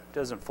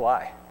doesn't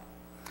fly.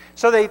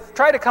 So they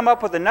tried to come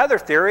up with another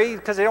theory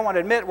because they don't want to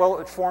admit, well,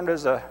 it formed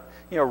as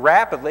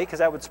rapidly, because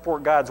that would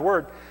support God's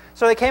word.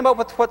 So they came up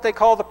with what they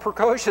call the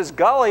precocious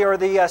gully, or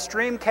the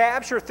stream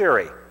capture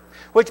theory,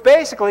 which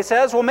basically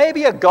says, well,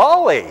 maybe a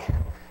gully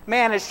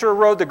managed to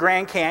erode the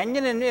Grand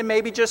Canyon in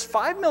maybe just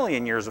 5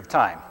 million years of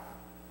time.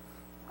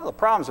 Well, the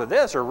problems with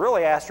this are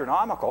really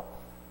astronomical.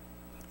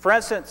 For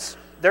instance,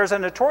 there's a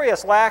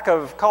notorious lack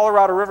of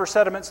Colorado River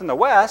sediments in the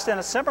west and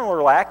a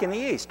similar lack in the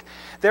east.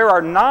 There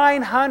are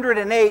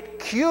 908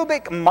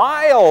 cubic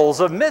miles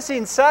of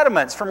missing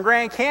sediments from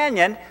Grand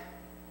Canyon.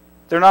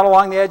 They're not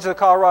along the edge of the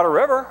Colorado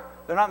River.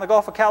 They're not in the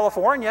Gulf of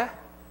California.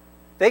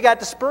 They got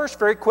dispersed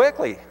very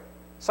quickly.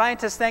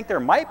 Scientists think there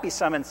might be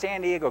some in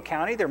San Diego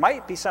County. There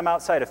might be some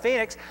outside of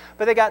Phoenix,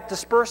 but they got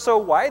dispersed so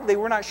widely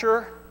we're not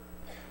sure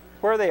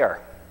where they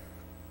are.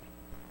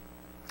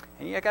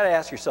 And you got to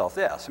ask yourself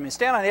this. I mean,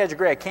 stand on the edge of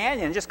Grand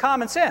Canyon, just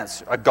common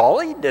sense. A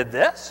gully did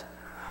this?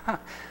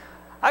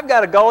 I've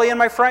got a gully in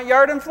my front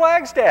yard in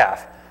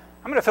Flagstaff.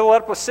 I'm going to fill it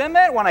up with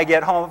cement when I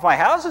get home if my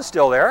house is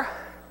still there.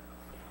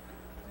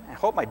 I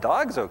hope my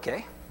dog's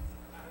okay.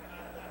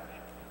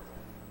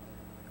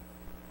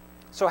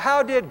 So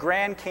how did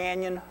Grand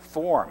Canyon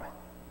form?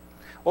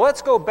 Well,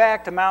 let's go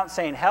back to Mount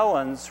St.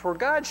 Helens, where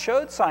God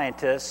showed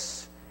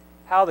scientists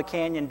how the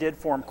canyon did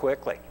form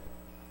quickly.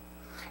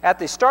 At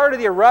the start of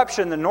the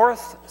eruption, the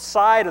north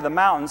side of the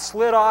mountain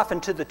slid off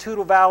into the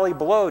Toutle Valley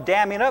below,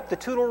 damming up the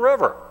Toutle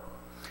River.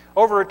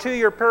 Over a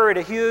 2-year period,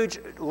 a huge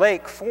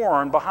lake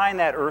formed behind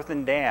that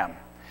earthen dam.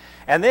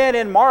 And then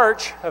in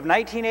March of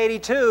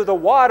 1982, the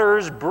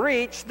waters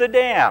breached the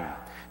dam.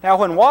 Now,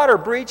 when water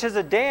breaches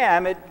a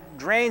dam, it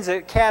drains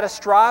it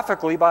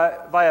catastrophically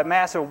by a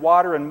massive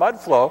water and mud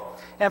flow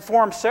and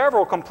forms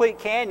several complete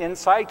canyons,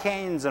 side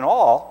canyons and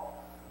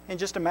all, in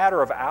just a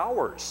matter of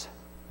hours.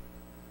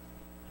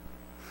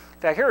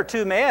 In fact, here are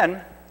two men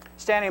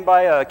standing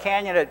by a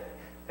canyon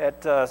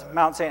at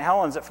Mount St.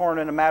 Helens that formed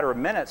in a matter of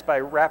minutes by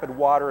rapid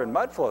water and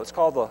mud flow. It's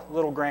called the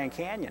Little Grand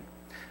Canyon.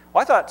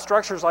 Well, I thought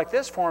structures like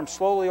this formed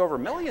slowly over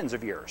millions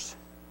of years.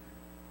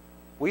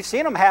 We've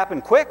seen them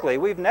happen quickly.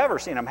 We've never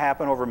seen them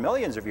happen over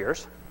millions of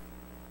years.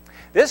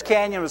 This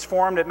canyon was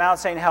formed at Mount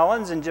St.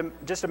 Helens in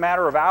just a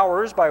matter of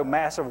hours by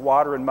massive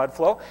water and mud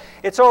flow.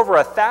 It's over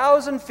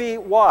 1,000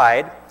 feet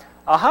wide,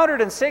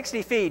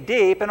 160 feet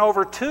deep, and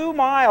over 2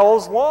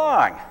 miles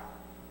long.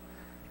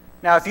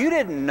 Now, if you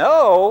didn't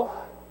know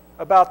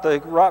about the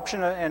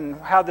eruption and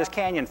how this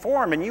canyon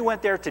formed, and you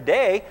went there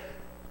today,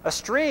 a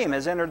stream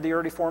has entered the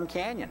already formed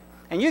canyon.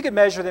 And you could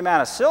measure the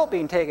amount of silt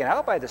being taken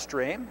out by the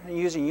stream, and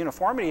using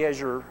uniformity as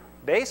your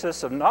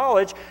basis of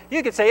knowledge,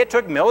 you could say it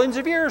took millions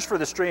of years for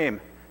the stream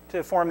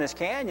to form this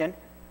canyon.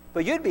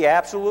 But you'd be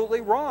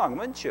absolutely wrong,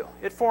 wouldn't you?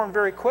 It formed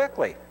very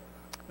quickly,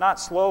 not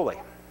slowly.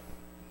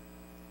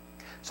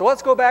 So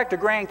let's go back to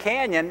Grand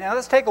Canyon. Now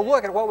let's take a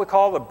look at what we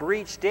call the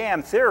breach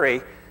dam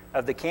theory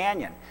of the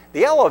canyon.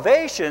 The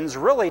elevations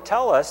really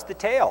tell us the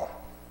tale.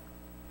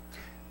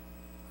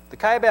 The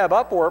Kaibab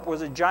Upwarp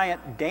was a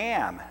giant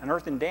dam, an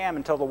earthen dam,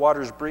 until the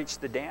waters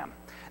breached the dam.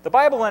 The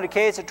Bible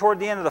indicates that toward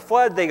the end of the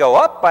flood, they go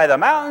up by the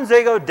mountains,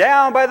 they go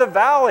down by the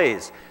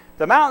valleys.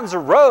 The mountains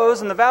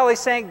arose and the valleys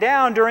sank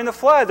down during the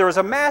flood. There was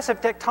a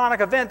massive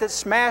tectonic event that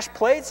smashed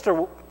plates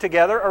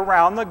together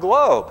around the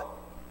globe.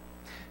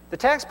 The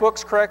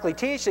textbooks correctly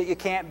teach that you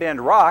can't bend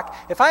rock.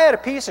 If I had a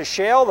piece of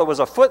shale that was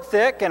a foot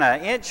thick and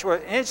an inch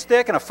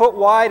thick and a foot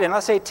wide and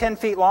let's say 10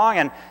 feet long,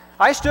 and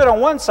I stood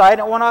on one side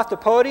and it went off the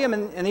podium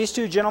and these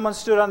two gentlemen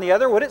stood on the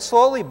other, would it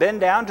slowly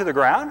bend down to the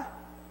ground?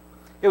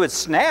 It would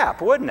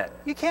snap, wouldn't it?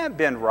 You can't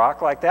bend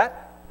rock like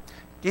that.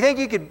 Do you think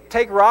you could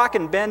take rock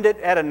and bend it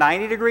at a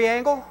 90-degree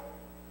angle?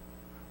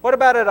 What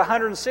about at a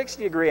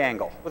 160-degree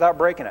angle without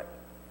breaking it?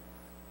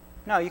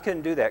 No, you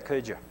couldn't do that,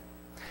 could you?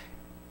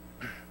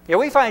 Yeah,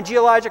 we find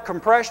geologic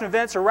compression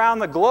events around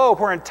the globe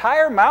where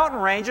entire mountain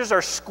ranges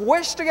are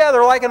squished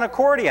together like an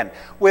accordion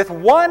with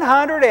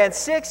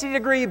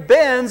 160-degree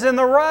bends in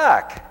the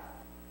rock.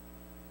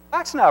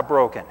 Rock's not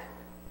broken.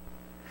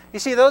 You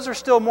see, those are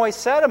still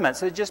moist sediments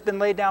that had just been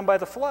laid down by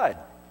the flood.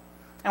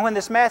 And when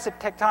this massive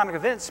tectonic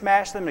event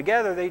smashed them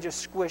together, they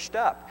just squished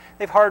up.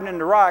 They've hardened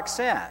into rock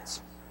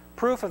since.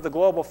 Proof of the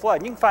global flood.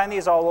 And you can find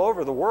these all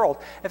over the world.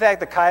 In fact,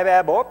 the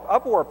Kaibab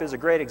Upwarp is a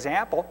great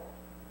example.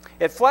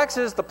 It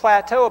flexes the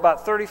plateau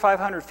about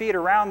 3,500 feet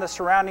around the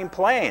surrounding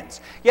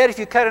plains. Yet if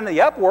you cut into the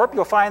upwarp,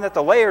 you'll find that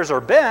the layers are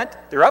bent,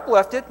 they're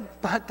uplifted,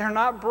 but they're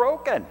not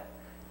broken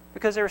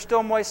because there are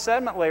still moist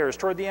sediment layers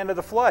toward the end of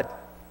the flood.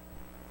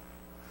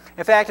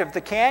 In fact, if the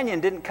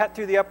canyon didn't cut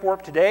through the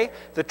upwarp today,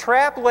 the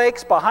trap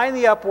lakes behind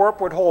the upwarp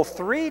would hold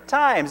 3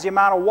 times the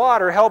amount of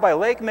water held by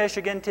Lake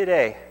Michigan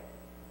today.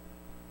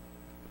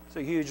 It's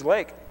a huge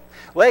lake.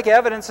 Lake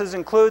evidences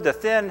include the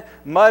thin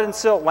mud and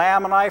silt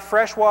laminae,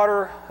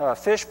 freshwater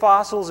fish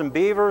fossils and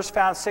beavers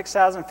found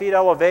 6,000 feet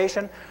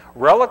elevation,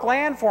 relic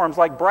landforms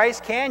like Bryce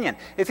Canyon.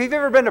 If you've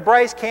ever been to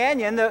Bryce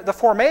Canyon, the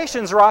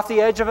formations are off the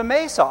edge of a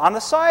mesa on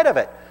the side of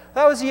it.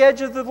 That was the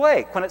edge of the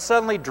lake. When it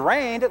suddenly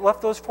drained, it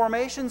left those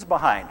formations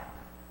behind.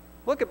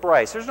 Look at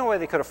Bryce. There's no way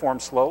they could have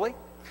formed slowly.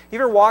 You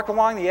ever walked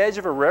along the edge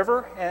of a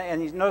river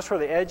and you notice where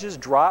the edges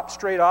drop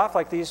straight off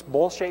like these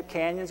bowl-shaped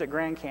canyons at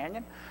Grand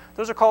Canyon?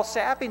 Those are called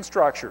sapping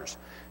structures.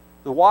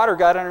 The water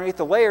got underneath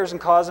the layers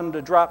and caused them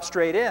to drop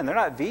straight in. They're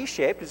not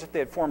V-shaped as if they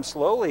had formed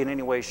slowly in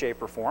any way,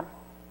 shape, or form.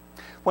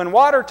 When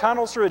water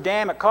tunnels through a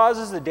dam, it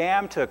causes the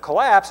dam to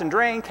collapse and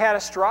drain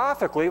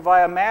catastrophically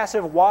via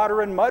massive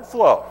water and mud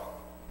flow.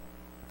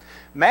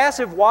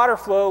 Massive water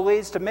flow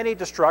leads to many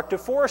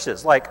destructive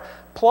forces, like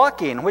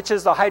plucking, which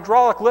is the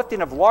hydraulic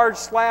lifting of large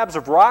slabs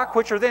of rock,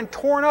 which are then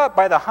torn up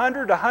by the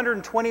 100 to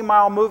 120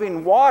 mile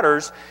moving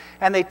waters,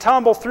 and they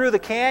tumble through the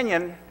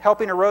canyon,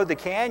 helping erode the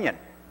canyon.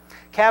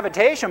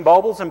 Cavitation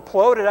bubbles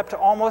imploded up to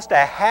almost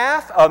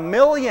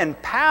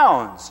 500,000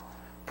 pounds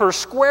per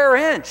square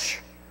inch,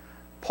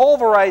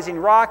 pulverizing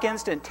rock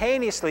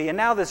instantaneously, and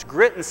now this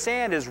grit and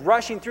sand is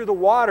rushing through the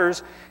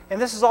waters, and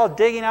this is all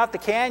digging out the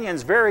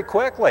canyons very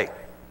quickly.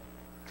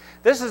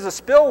 This is a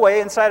spillway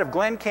inside of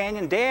Glen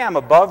Canyon Dam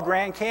above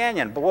Grand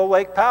Canyon, below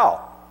Lake Powell.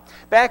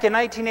 Back in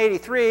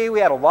 1983, we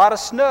had a lot of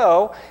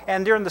snow,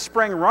 and during the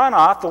spring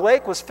runoff, the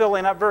lake was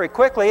filling up very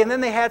quickly, and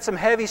then they had some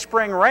heavy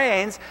spring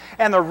rains,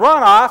 and the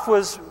runoff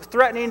was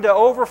threatening to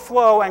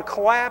overflow and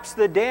collapse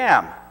the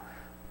dam.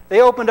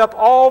 They opened up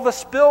all the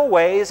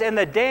spillways, and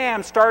the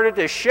dam started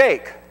to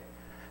shake.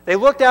 They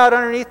looked out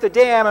underneath the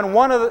dam, and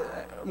one of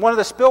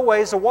the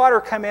spillways, the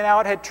water coming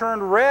out had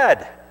turned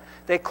red.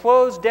 They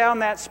closed down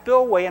that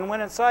spillway and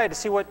went inside to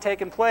see what had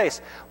taken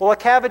place. Well, a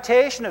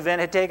cavitation event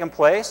had taken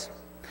place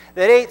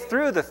that ate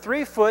through the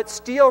 3-foot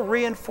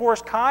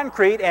steel-reinforced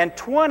concrete and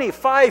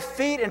 25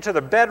 feet into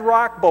the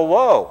bedrock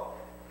below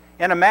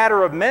in a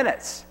matter of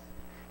minutes.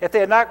 If they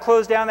had not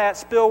closed down that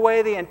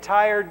spillway, the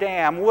entire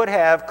dam would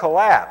have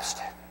collapsed.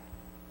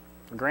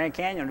 The Grand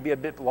Canyon would be a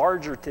bit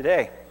larger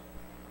today.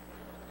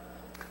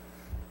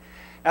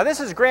 Now,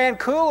 this is Grand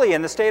Coulee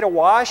in the state of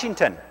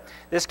Washington.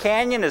 This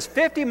canyon is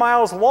 50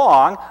 miles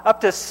long,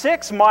 up to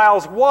 6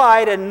 miles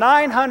wide, and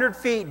 900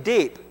 feet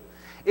deep.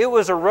 It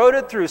was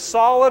eroded through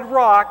solid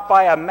rock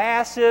by a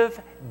massive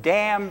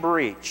dam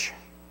breach.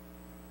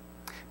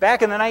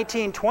 Back in the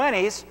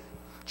 1920s,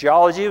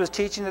 geology was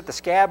teaching that the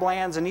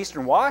scablands in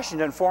eastern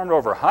Washington formed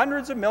over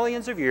hundreds of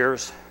millions of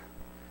years.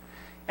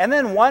 And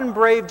then one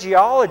brave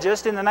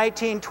geologist in the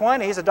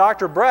 1920s, a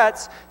Dr.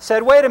 Bretz,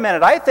 said, wait a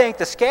minute, I think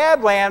the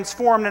scablands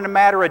formed in a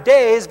matter of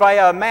days by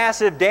a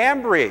massive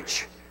dam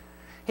breach.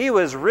 He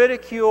was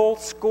ridiculed,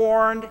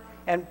 scorned,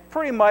 and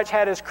pretty much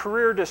had his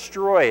career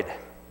destroyed.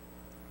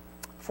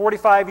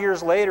 45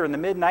 years later, in the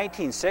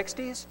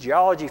mid-1960s,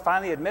 geology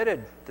finally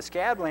admitted the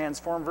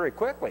scablands formed very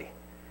quickly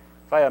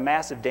by a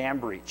massive dam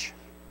breach.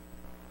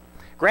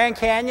 Grand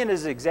Canyon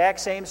is the exact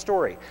same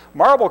story.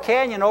 Marble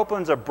Canyon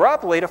opens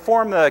abruptly to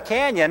form the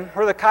canyon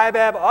where the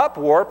Kaibab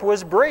upwarp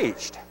was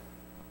breached.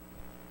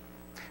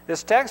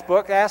 This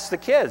textbook asks the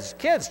kids,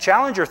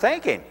 challenge your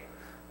thinking.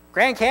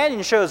 Grand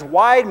Canyon shows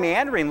wide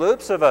meandering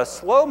loops of a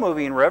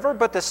slow-moving river,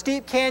 but the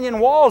steep canyon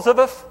walls of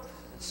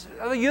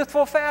a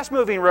youthful,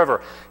 fast-moving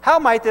river. How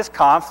might this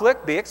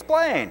conflict be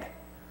explained?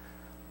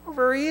 Well,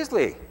 very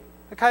easily.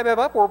 The Kaibab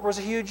upwarp was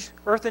a huge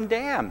earthen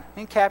dam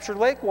and captured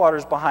lake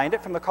waters behind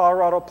it from the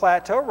Colorado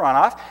Plateau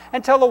runoff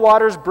until the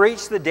waters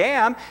breached the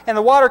dam and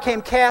the water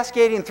came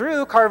cascading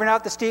through, carving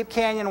out the steep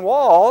canyon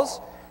walls.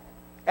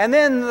 And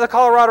then the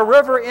Colorado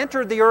River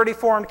entered the already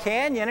formed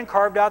canyon and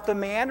carved out the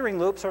meandering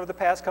loops over the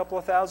past couple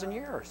of thousand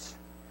years.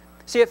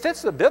 See, it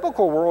fits the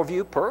biblical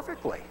worldview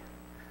perfectly.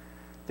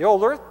 The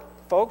old earth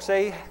folks,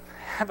 they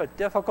have a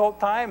difficult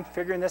time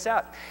figuring this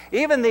out.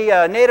 Even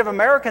the Native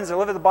Americans that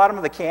live at the bottom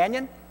of the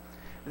canyon,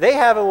 they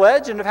have a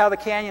legend of how the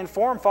canyon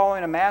formed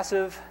following a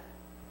massive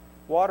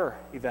water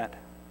event,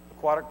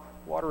 aquatic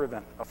water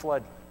event, a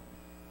flood.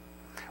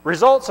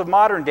 Results of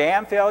modern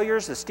dam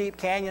failures, the steep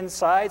canyon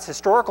sides,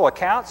 historical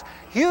accounts,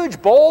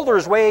 huge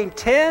boulders weighing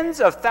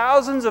tens of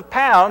thousands of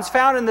pounds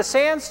found in the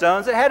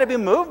sandstones that had to be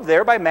moved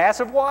there by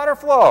massive water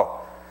flow.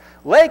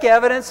 Lake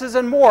evidences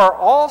and more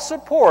all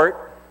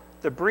support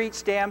the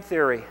breached dam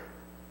theory.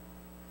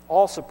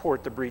 All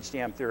support the breached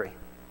dam theory.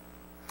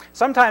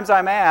 Sometimes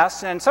I'm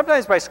asked, and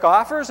sometimes by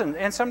scoffers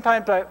and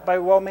sometimes by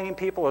well-meaning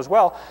people as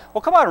well,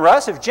 well, come on,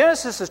 Russ, if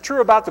Genesis is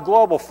true about the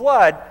global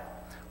flood,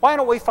 why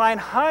don't we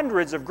find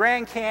hundreds of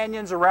Grand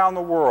Canyons around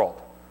the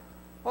world?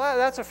 Well,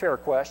 that's a fair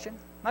question.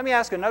 Let me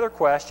ask another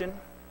question,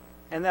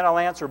 and then I'll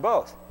answer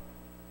both.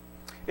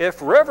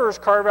 If rivers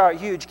carve out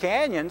huge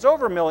canyons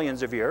over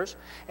millions of years,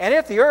 and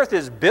if the earth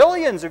is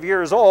billions of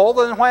years old,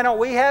 then why don't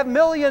we have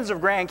millions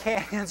of Grand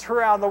Canyons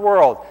around the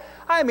world?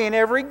 I mean,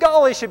 every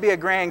gully should be a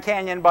Grand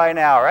Canyon by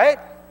now, right?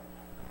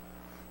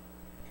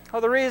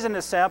 Well, the reason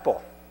is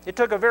simple. It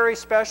took a very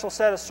special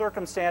set of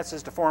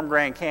circumstances to form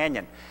Grand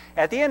Canyon.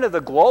 At the end of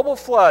the global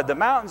flood, the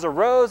mountains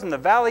arose and the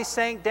valley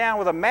sank down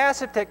with a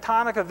massive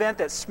tectonic event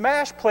that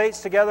smashed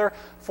plates together,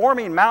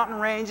 forming mountain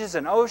ranges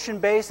and ocean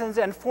basins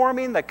and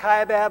forming the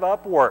Kaibab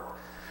upwarp,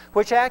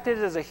 which acted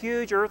as a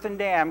huge earthen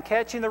dam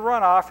catching the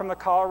runoff from the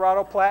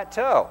Colorado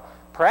Plateau,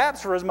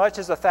 perhaps for as much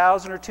as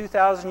 1,000 or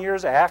 2,000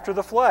 years after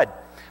the flood.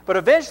 But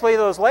eventually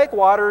those lake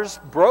waters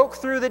broke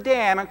through the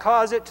dam and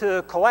caused it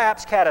to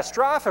collapse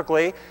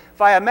catastrophically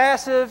via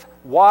massive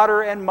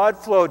water and mud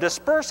flow,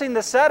 dispersing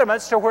the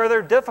sediments to where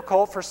they're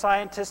difficult for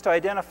scientists to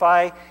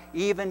identify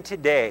even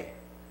today.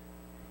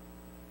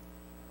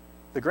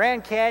 The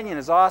Grand Canyon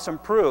is awesome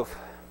proof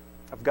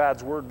of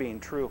God's Word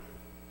being true.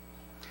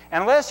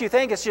 And unless you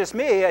think it's just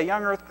me, a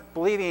young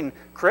earth-believing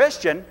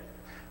Christian,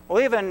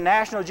 well, even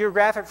National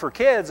Geographic for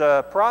Kids,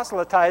 a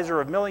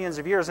proselytizer of millions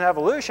of years in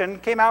evolution,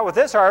 came out with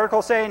this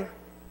article saying,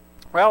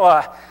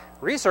 well,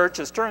 research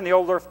has turned the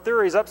old Earth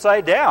theories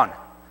upside down.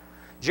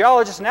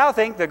 Geologists now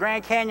think the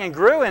Grand Canyon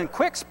grew in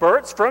quick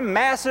spurts from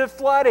massive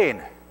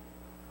flooding.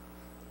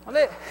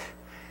 Well,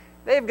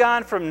 they've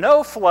gone from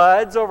no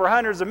floods over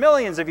hundreds of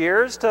millions of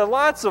years to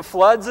lots of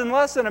floods in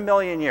less than 1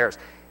 million years.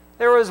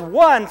 There was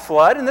one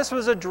flood, and this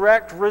was a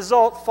direct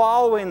result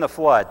following the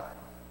flood.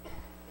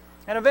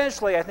 And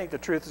eventually, I think the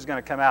truth is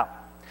going to come out.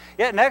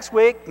 Yet next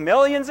week,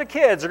 millions of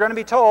kids are going to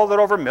be told that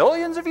over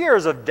millions of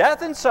years of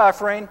death and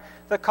suffering,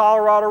 the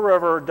Colorado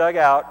River dug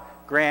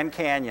out Grand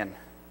Canyon.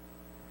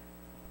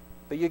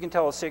 But you can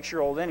tell a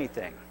 6-year-old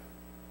anything,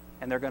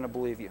 and they're going to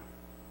believe you,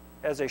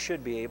 as they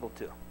should be able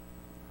to.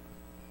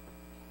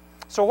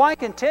 So why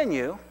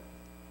continue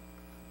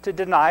to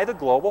deny the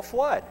global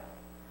flood?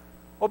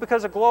 Well,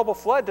 because a global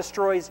flood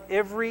destroys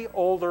every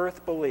old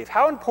earth belief.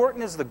 How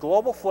important is the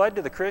global flood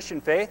to the Christian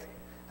faith?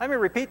 Let me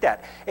repeat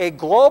that. A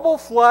global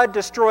flood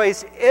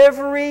destroys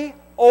every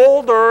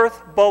old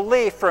earth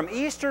belief, from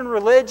Eastern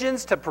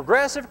religions to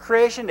progressive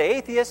creation to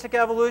atheistic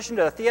evolution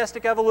to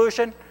theistic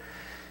evolution.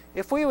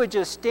 If we would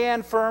just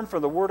stand firm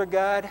for the Word of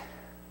God,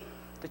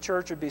 the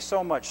church would be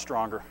so much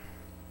stronger.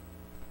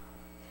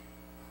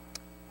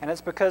 And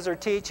it's because they're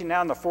teaching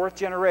now in the 4th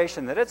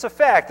generation that it's a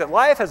fact that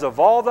life has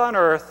evolved on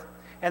earth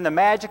and the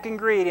magic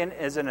ingredient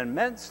is an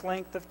immense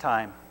length of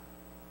time.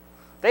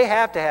 They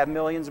have to have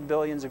millions and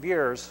billions of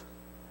years,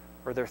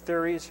 or their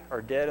theories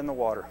are dead in the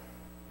water.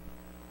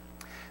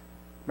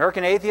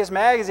 American Atheist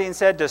Magazine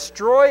said,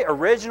 destroy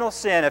original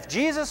sin. If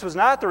Jesus was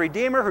not the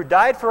Redeemer who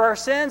died for our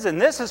sins, and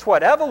this is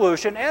what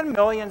evolution and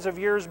millions of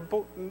years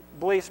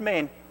beliefs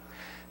mean,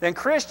 then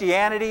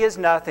Christianity is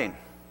nothing.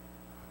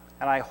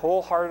 And I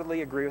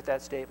wholeheartedly agree with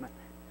that statement.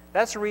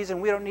 That's the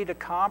reason we don't need to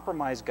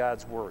compromise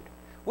God's Word.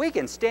 We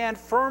can stand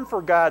firm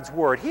for God's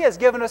Word. He has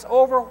given us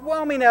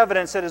overwhelming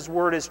evidence that His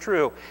Word is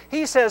true.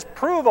 He says,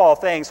 prove all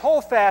things,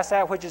 hold fast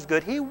that which is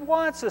good. He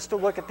wants us to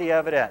look at the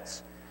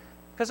evidence,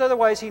 because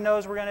otherwise He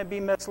knows we're going to be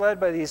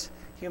misled by these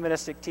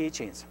humanistic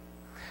teachings.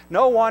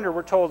 No wonder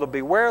we're told to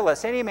beware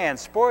lest any man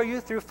spoil you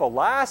through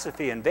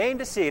philosophy and vain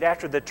deceit,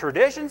 after the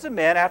traditions of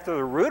men, after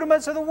the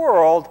rudiments of the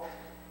world,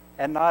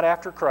 and not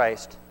after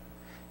Christ.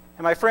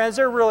 And my friends,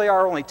 there really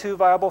are only two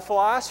viable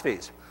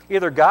philosophies.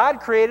 Either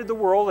God created the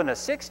world in a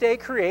 6-day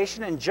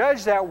creation and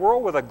judged that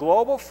world with a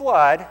global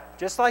flood,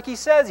 just like he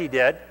says he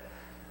did,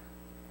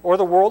 or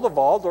the world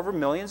evolved over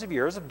millions of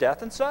years of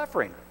death and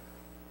suffering,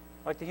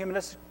 like the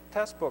humanistic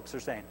test books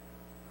are saying.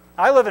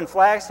 I live in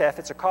Flagstaff.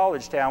 It's a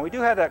college town. We do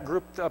have that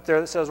group up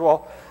there that says,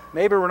 well,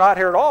 maybe we're not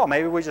here at all.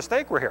 Maybe we just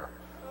think we're here.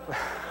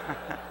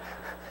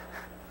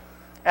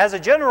 As a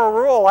general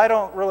rule, I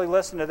don't really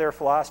listen to their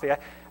philosophy.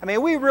 I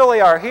mean, we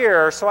really are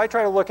here, so I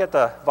try to look at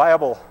the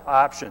viable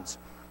options.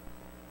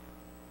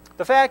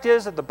 The fact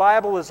is that the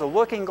Bible is a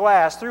looking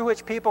glass through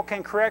which people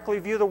can correctly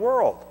view the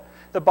world.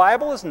 The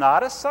Bible is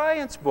not a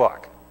science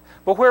book,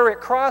 but where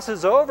it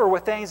crosses over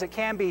with things that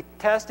can be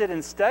tested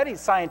and studied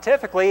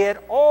scientifically, it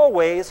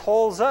always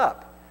holds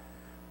up.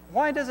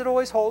 Why does it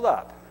always hold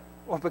up?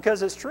 Well,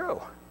 because it's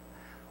true.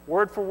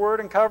 Word for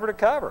word and cover to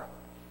cover.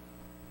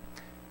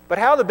 But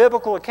how the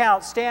biblical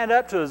accounts stand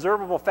up to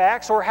observable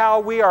facts, or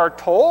how we are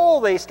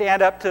told they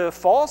stand up to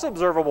false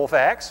observable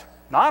facts,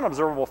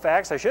 non-observable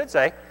facts, I should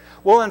say,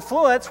 will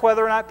influence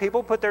whether or not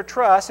people put their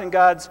trust in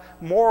God's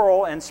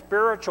moral and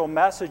spiritual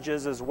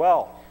messages as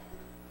well.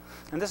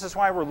 And this is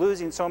why we're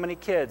losing so many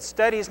kids.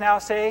 Studies now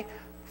say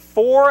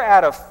 4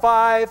 out of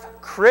 5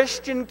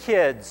 Christian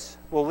kids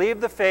will leave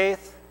the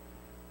faith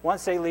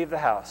once they leave the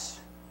house.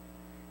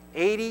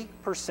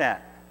 80%.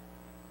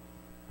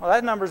 Well,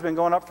 that number's been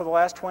going up for the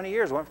last 20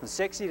 years. It went from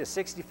 60 to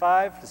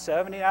 65 to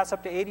 70, now it's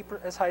up to 80,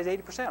 as high as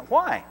 80%.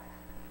 Why?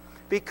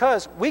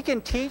 Because we can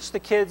teach the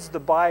kids the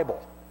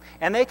Bible,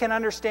 and they can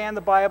understand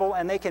the Bible,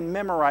 and they can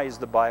memorize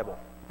the Bible,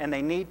 and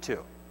they need to.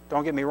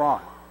 Don't get me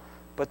wrong.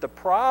 But the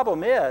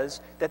problem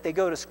is that they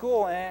go to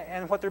school,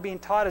 and what they're being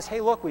taught is,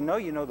 hey, look, we know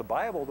you know the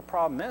Bible. The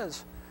problem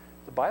is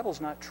the Bible's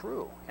not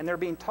true. And they're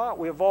being taught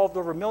we evolved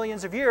over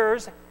millions of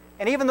years,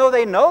 and even though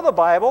they know the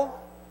Bible,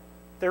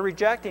 they're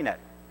rejecting it.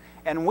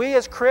 And we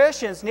as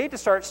Christians need to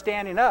start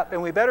standing up,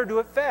 and we better do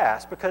it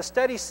fast, because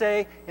studies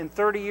say in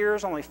 30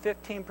 years only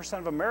 15%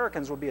 of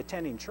Americans will be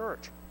attending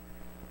church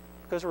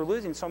because we're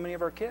losing so many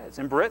of our kids.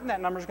 In Britain,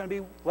 that number is going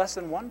to be less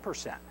than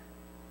 1%.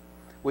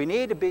 We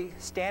need to be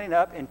standing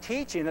up and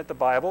teaching that the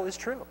Bible is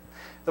true.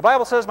 The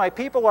Bible says, my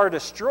people are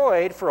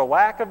destroyed for a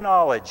lack of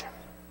knowledge.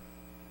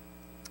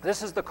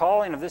 This is the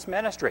calling of this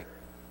ministry.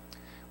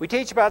 We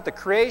teach about the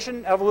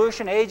creation,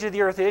 evolution, age of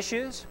the earth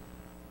issues.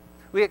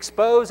 We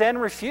expose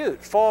and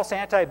refute false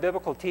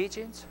anti-biblical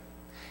teachings,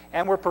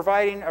 and we're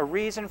providing a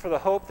reason for the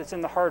hope that's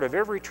in the heart of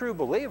every true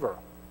believer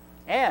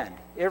and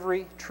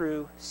every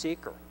true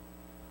seeker.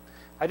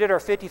 I did our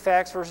 50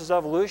 Facts versus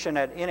Evolution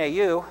at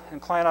NAU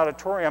in Klein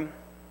Auditorium,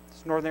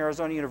 it's Northern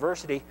Arizona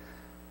University,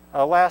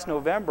 last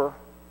November,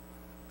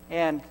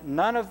 and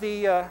none of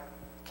the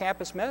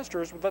campus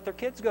ministers would let their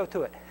kids go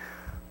to it.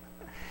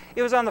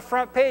 It was on the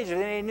front page of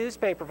the NAU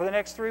newspaper for the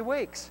next 3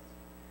 weeks.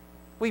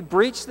 We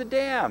breached the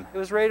dam. It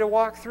was ready to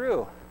walk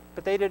through.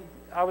 But they did.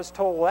 I was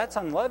told, well, that's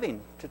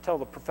unloving to tell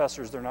the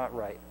professors they're not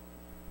right.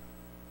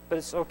 But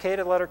it's okay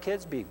to let our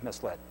kids be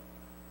misled.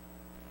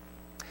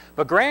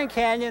 But Grand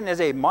Canyon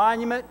is a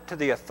monument to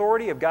the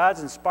authority of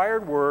God's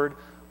inspired word,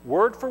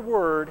 word for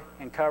word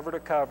and cover to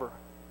cover.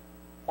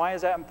 Why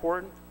is that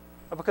important?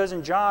 Well, because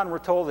in John we're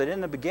told that in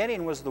the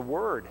beginning was the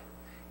Word,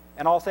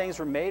 and all things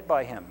were made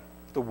by him.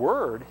 The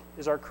Word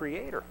is our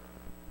Creator.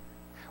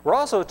 We're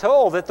also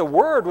told that the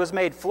Word was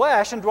made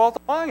flesh and dwelt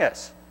among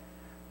us.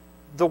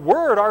 The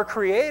Word, our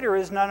Creator,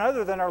 is none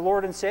other than our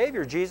Lord and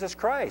Savior, Jesus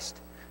Christ.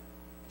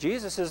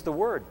 Jesus is the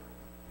Word.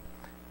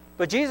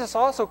 But Jesus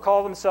also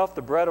called himself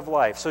the bread of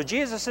life. So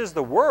Jesus is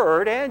the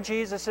Word and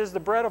Jesus is the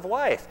bread of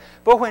life.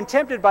 But when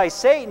tempted by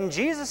Satan,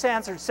 Jesus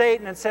answered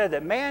Satan and said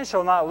that man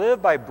shall not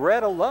live by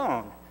bread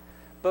alone,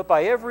 but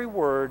by every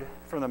word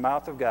from the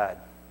mouth of God.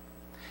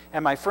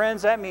 And my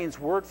friends, that means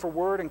word for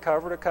word and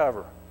cover to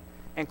cover,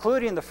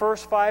 including the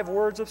first 5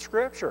 words of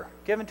Scripture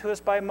given to us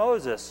by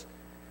Moses,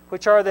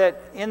 which are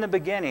that in the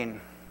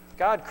beginning,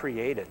 God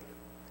created.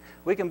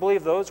 We can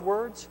believe those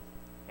words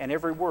and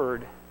every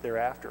word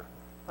thereafter.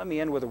 Let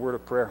me end with a word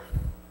of prayer.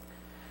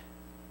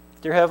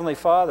 Dear Heavenly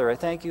Father, I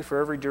thank you for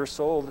every dear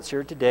soul that's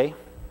here today.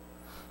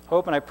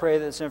 Hope and I pray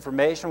that this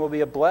information will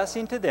be a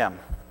blessing to them.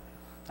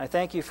 I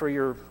thank you for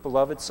your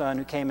beloved Son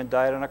who came and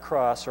died on a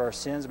cross so our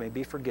sins may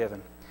be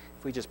forgiven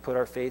if we just put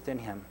our faith in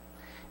him.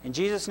 In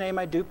Jesus' name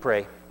I do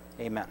pray.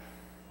 Amen.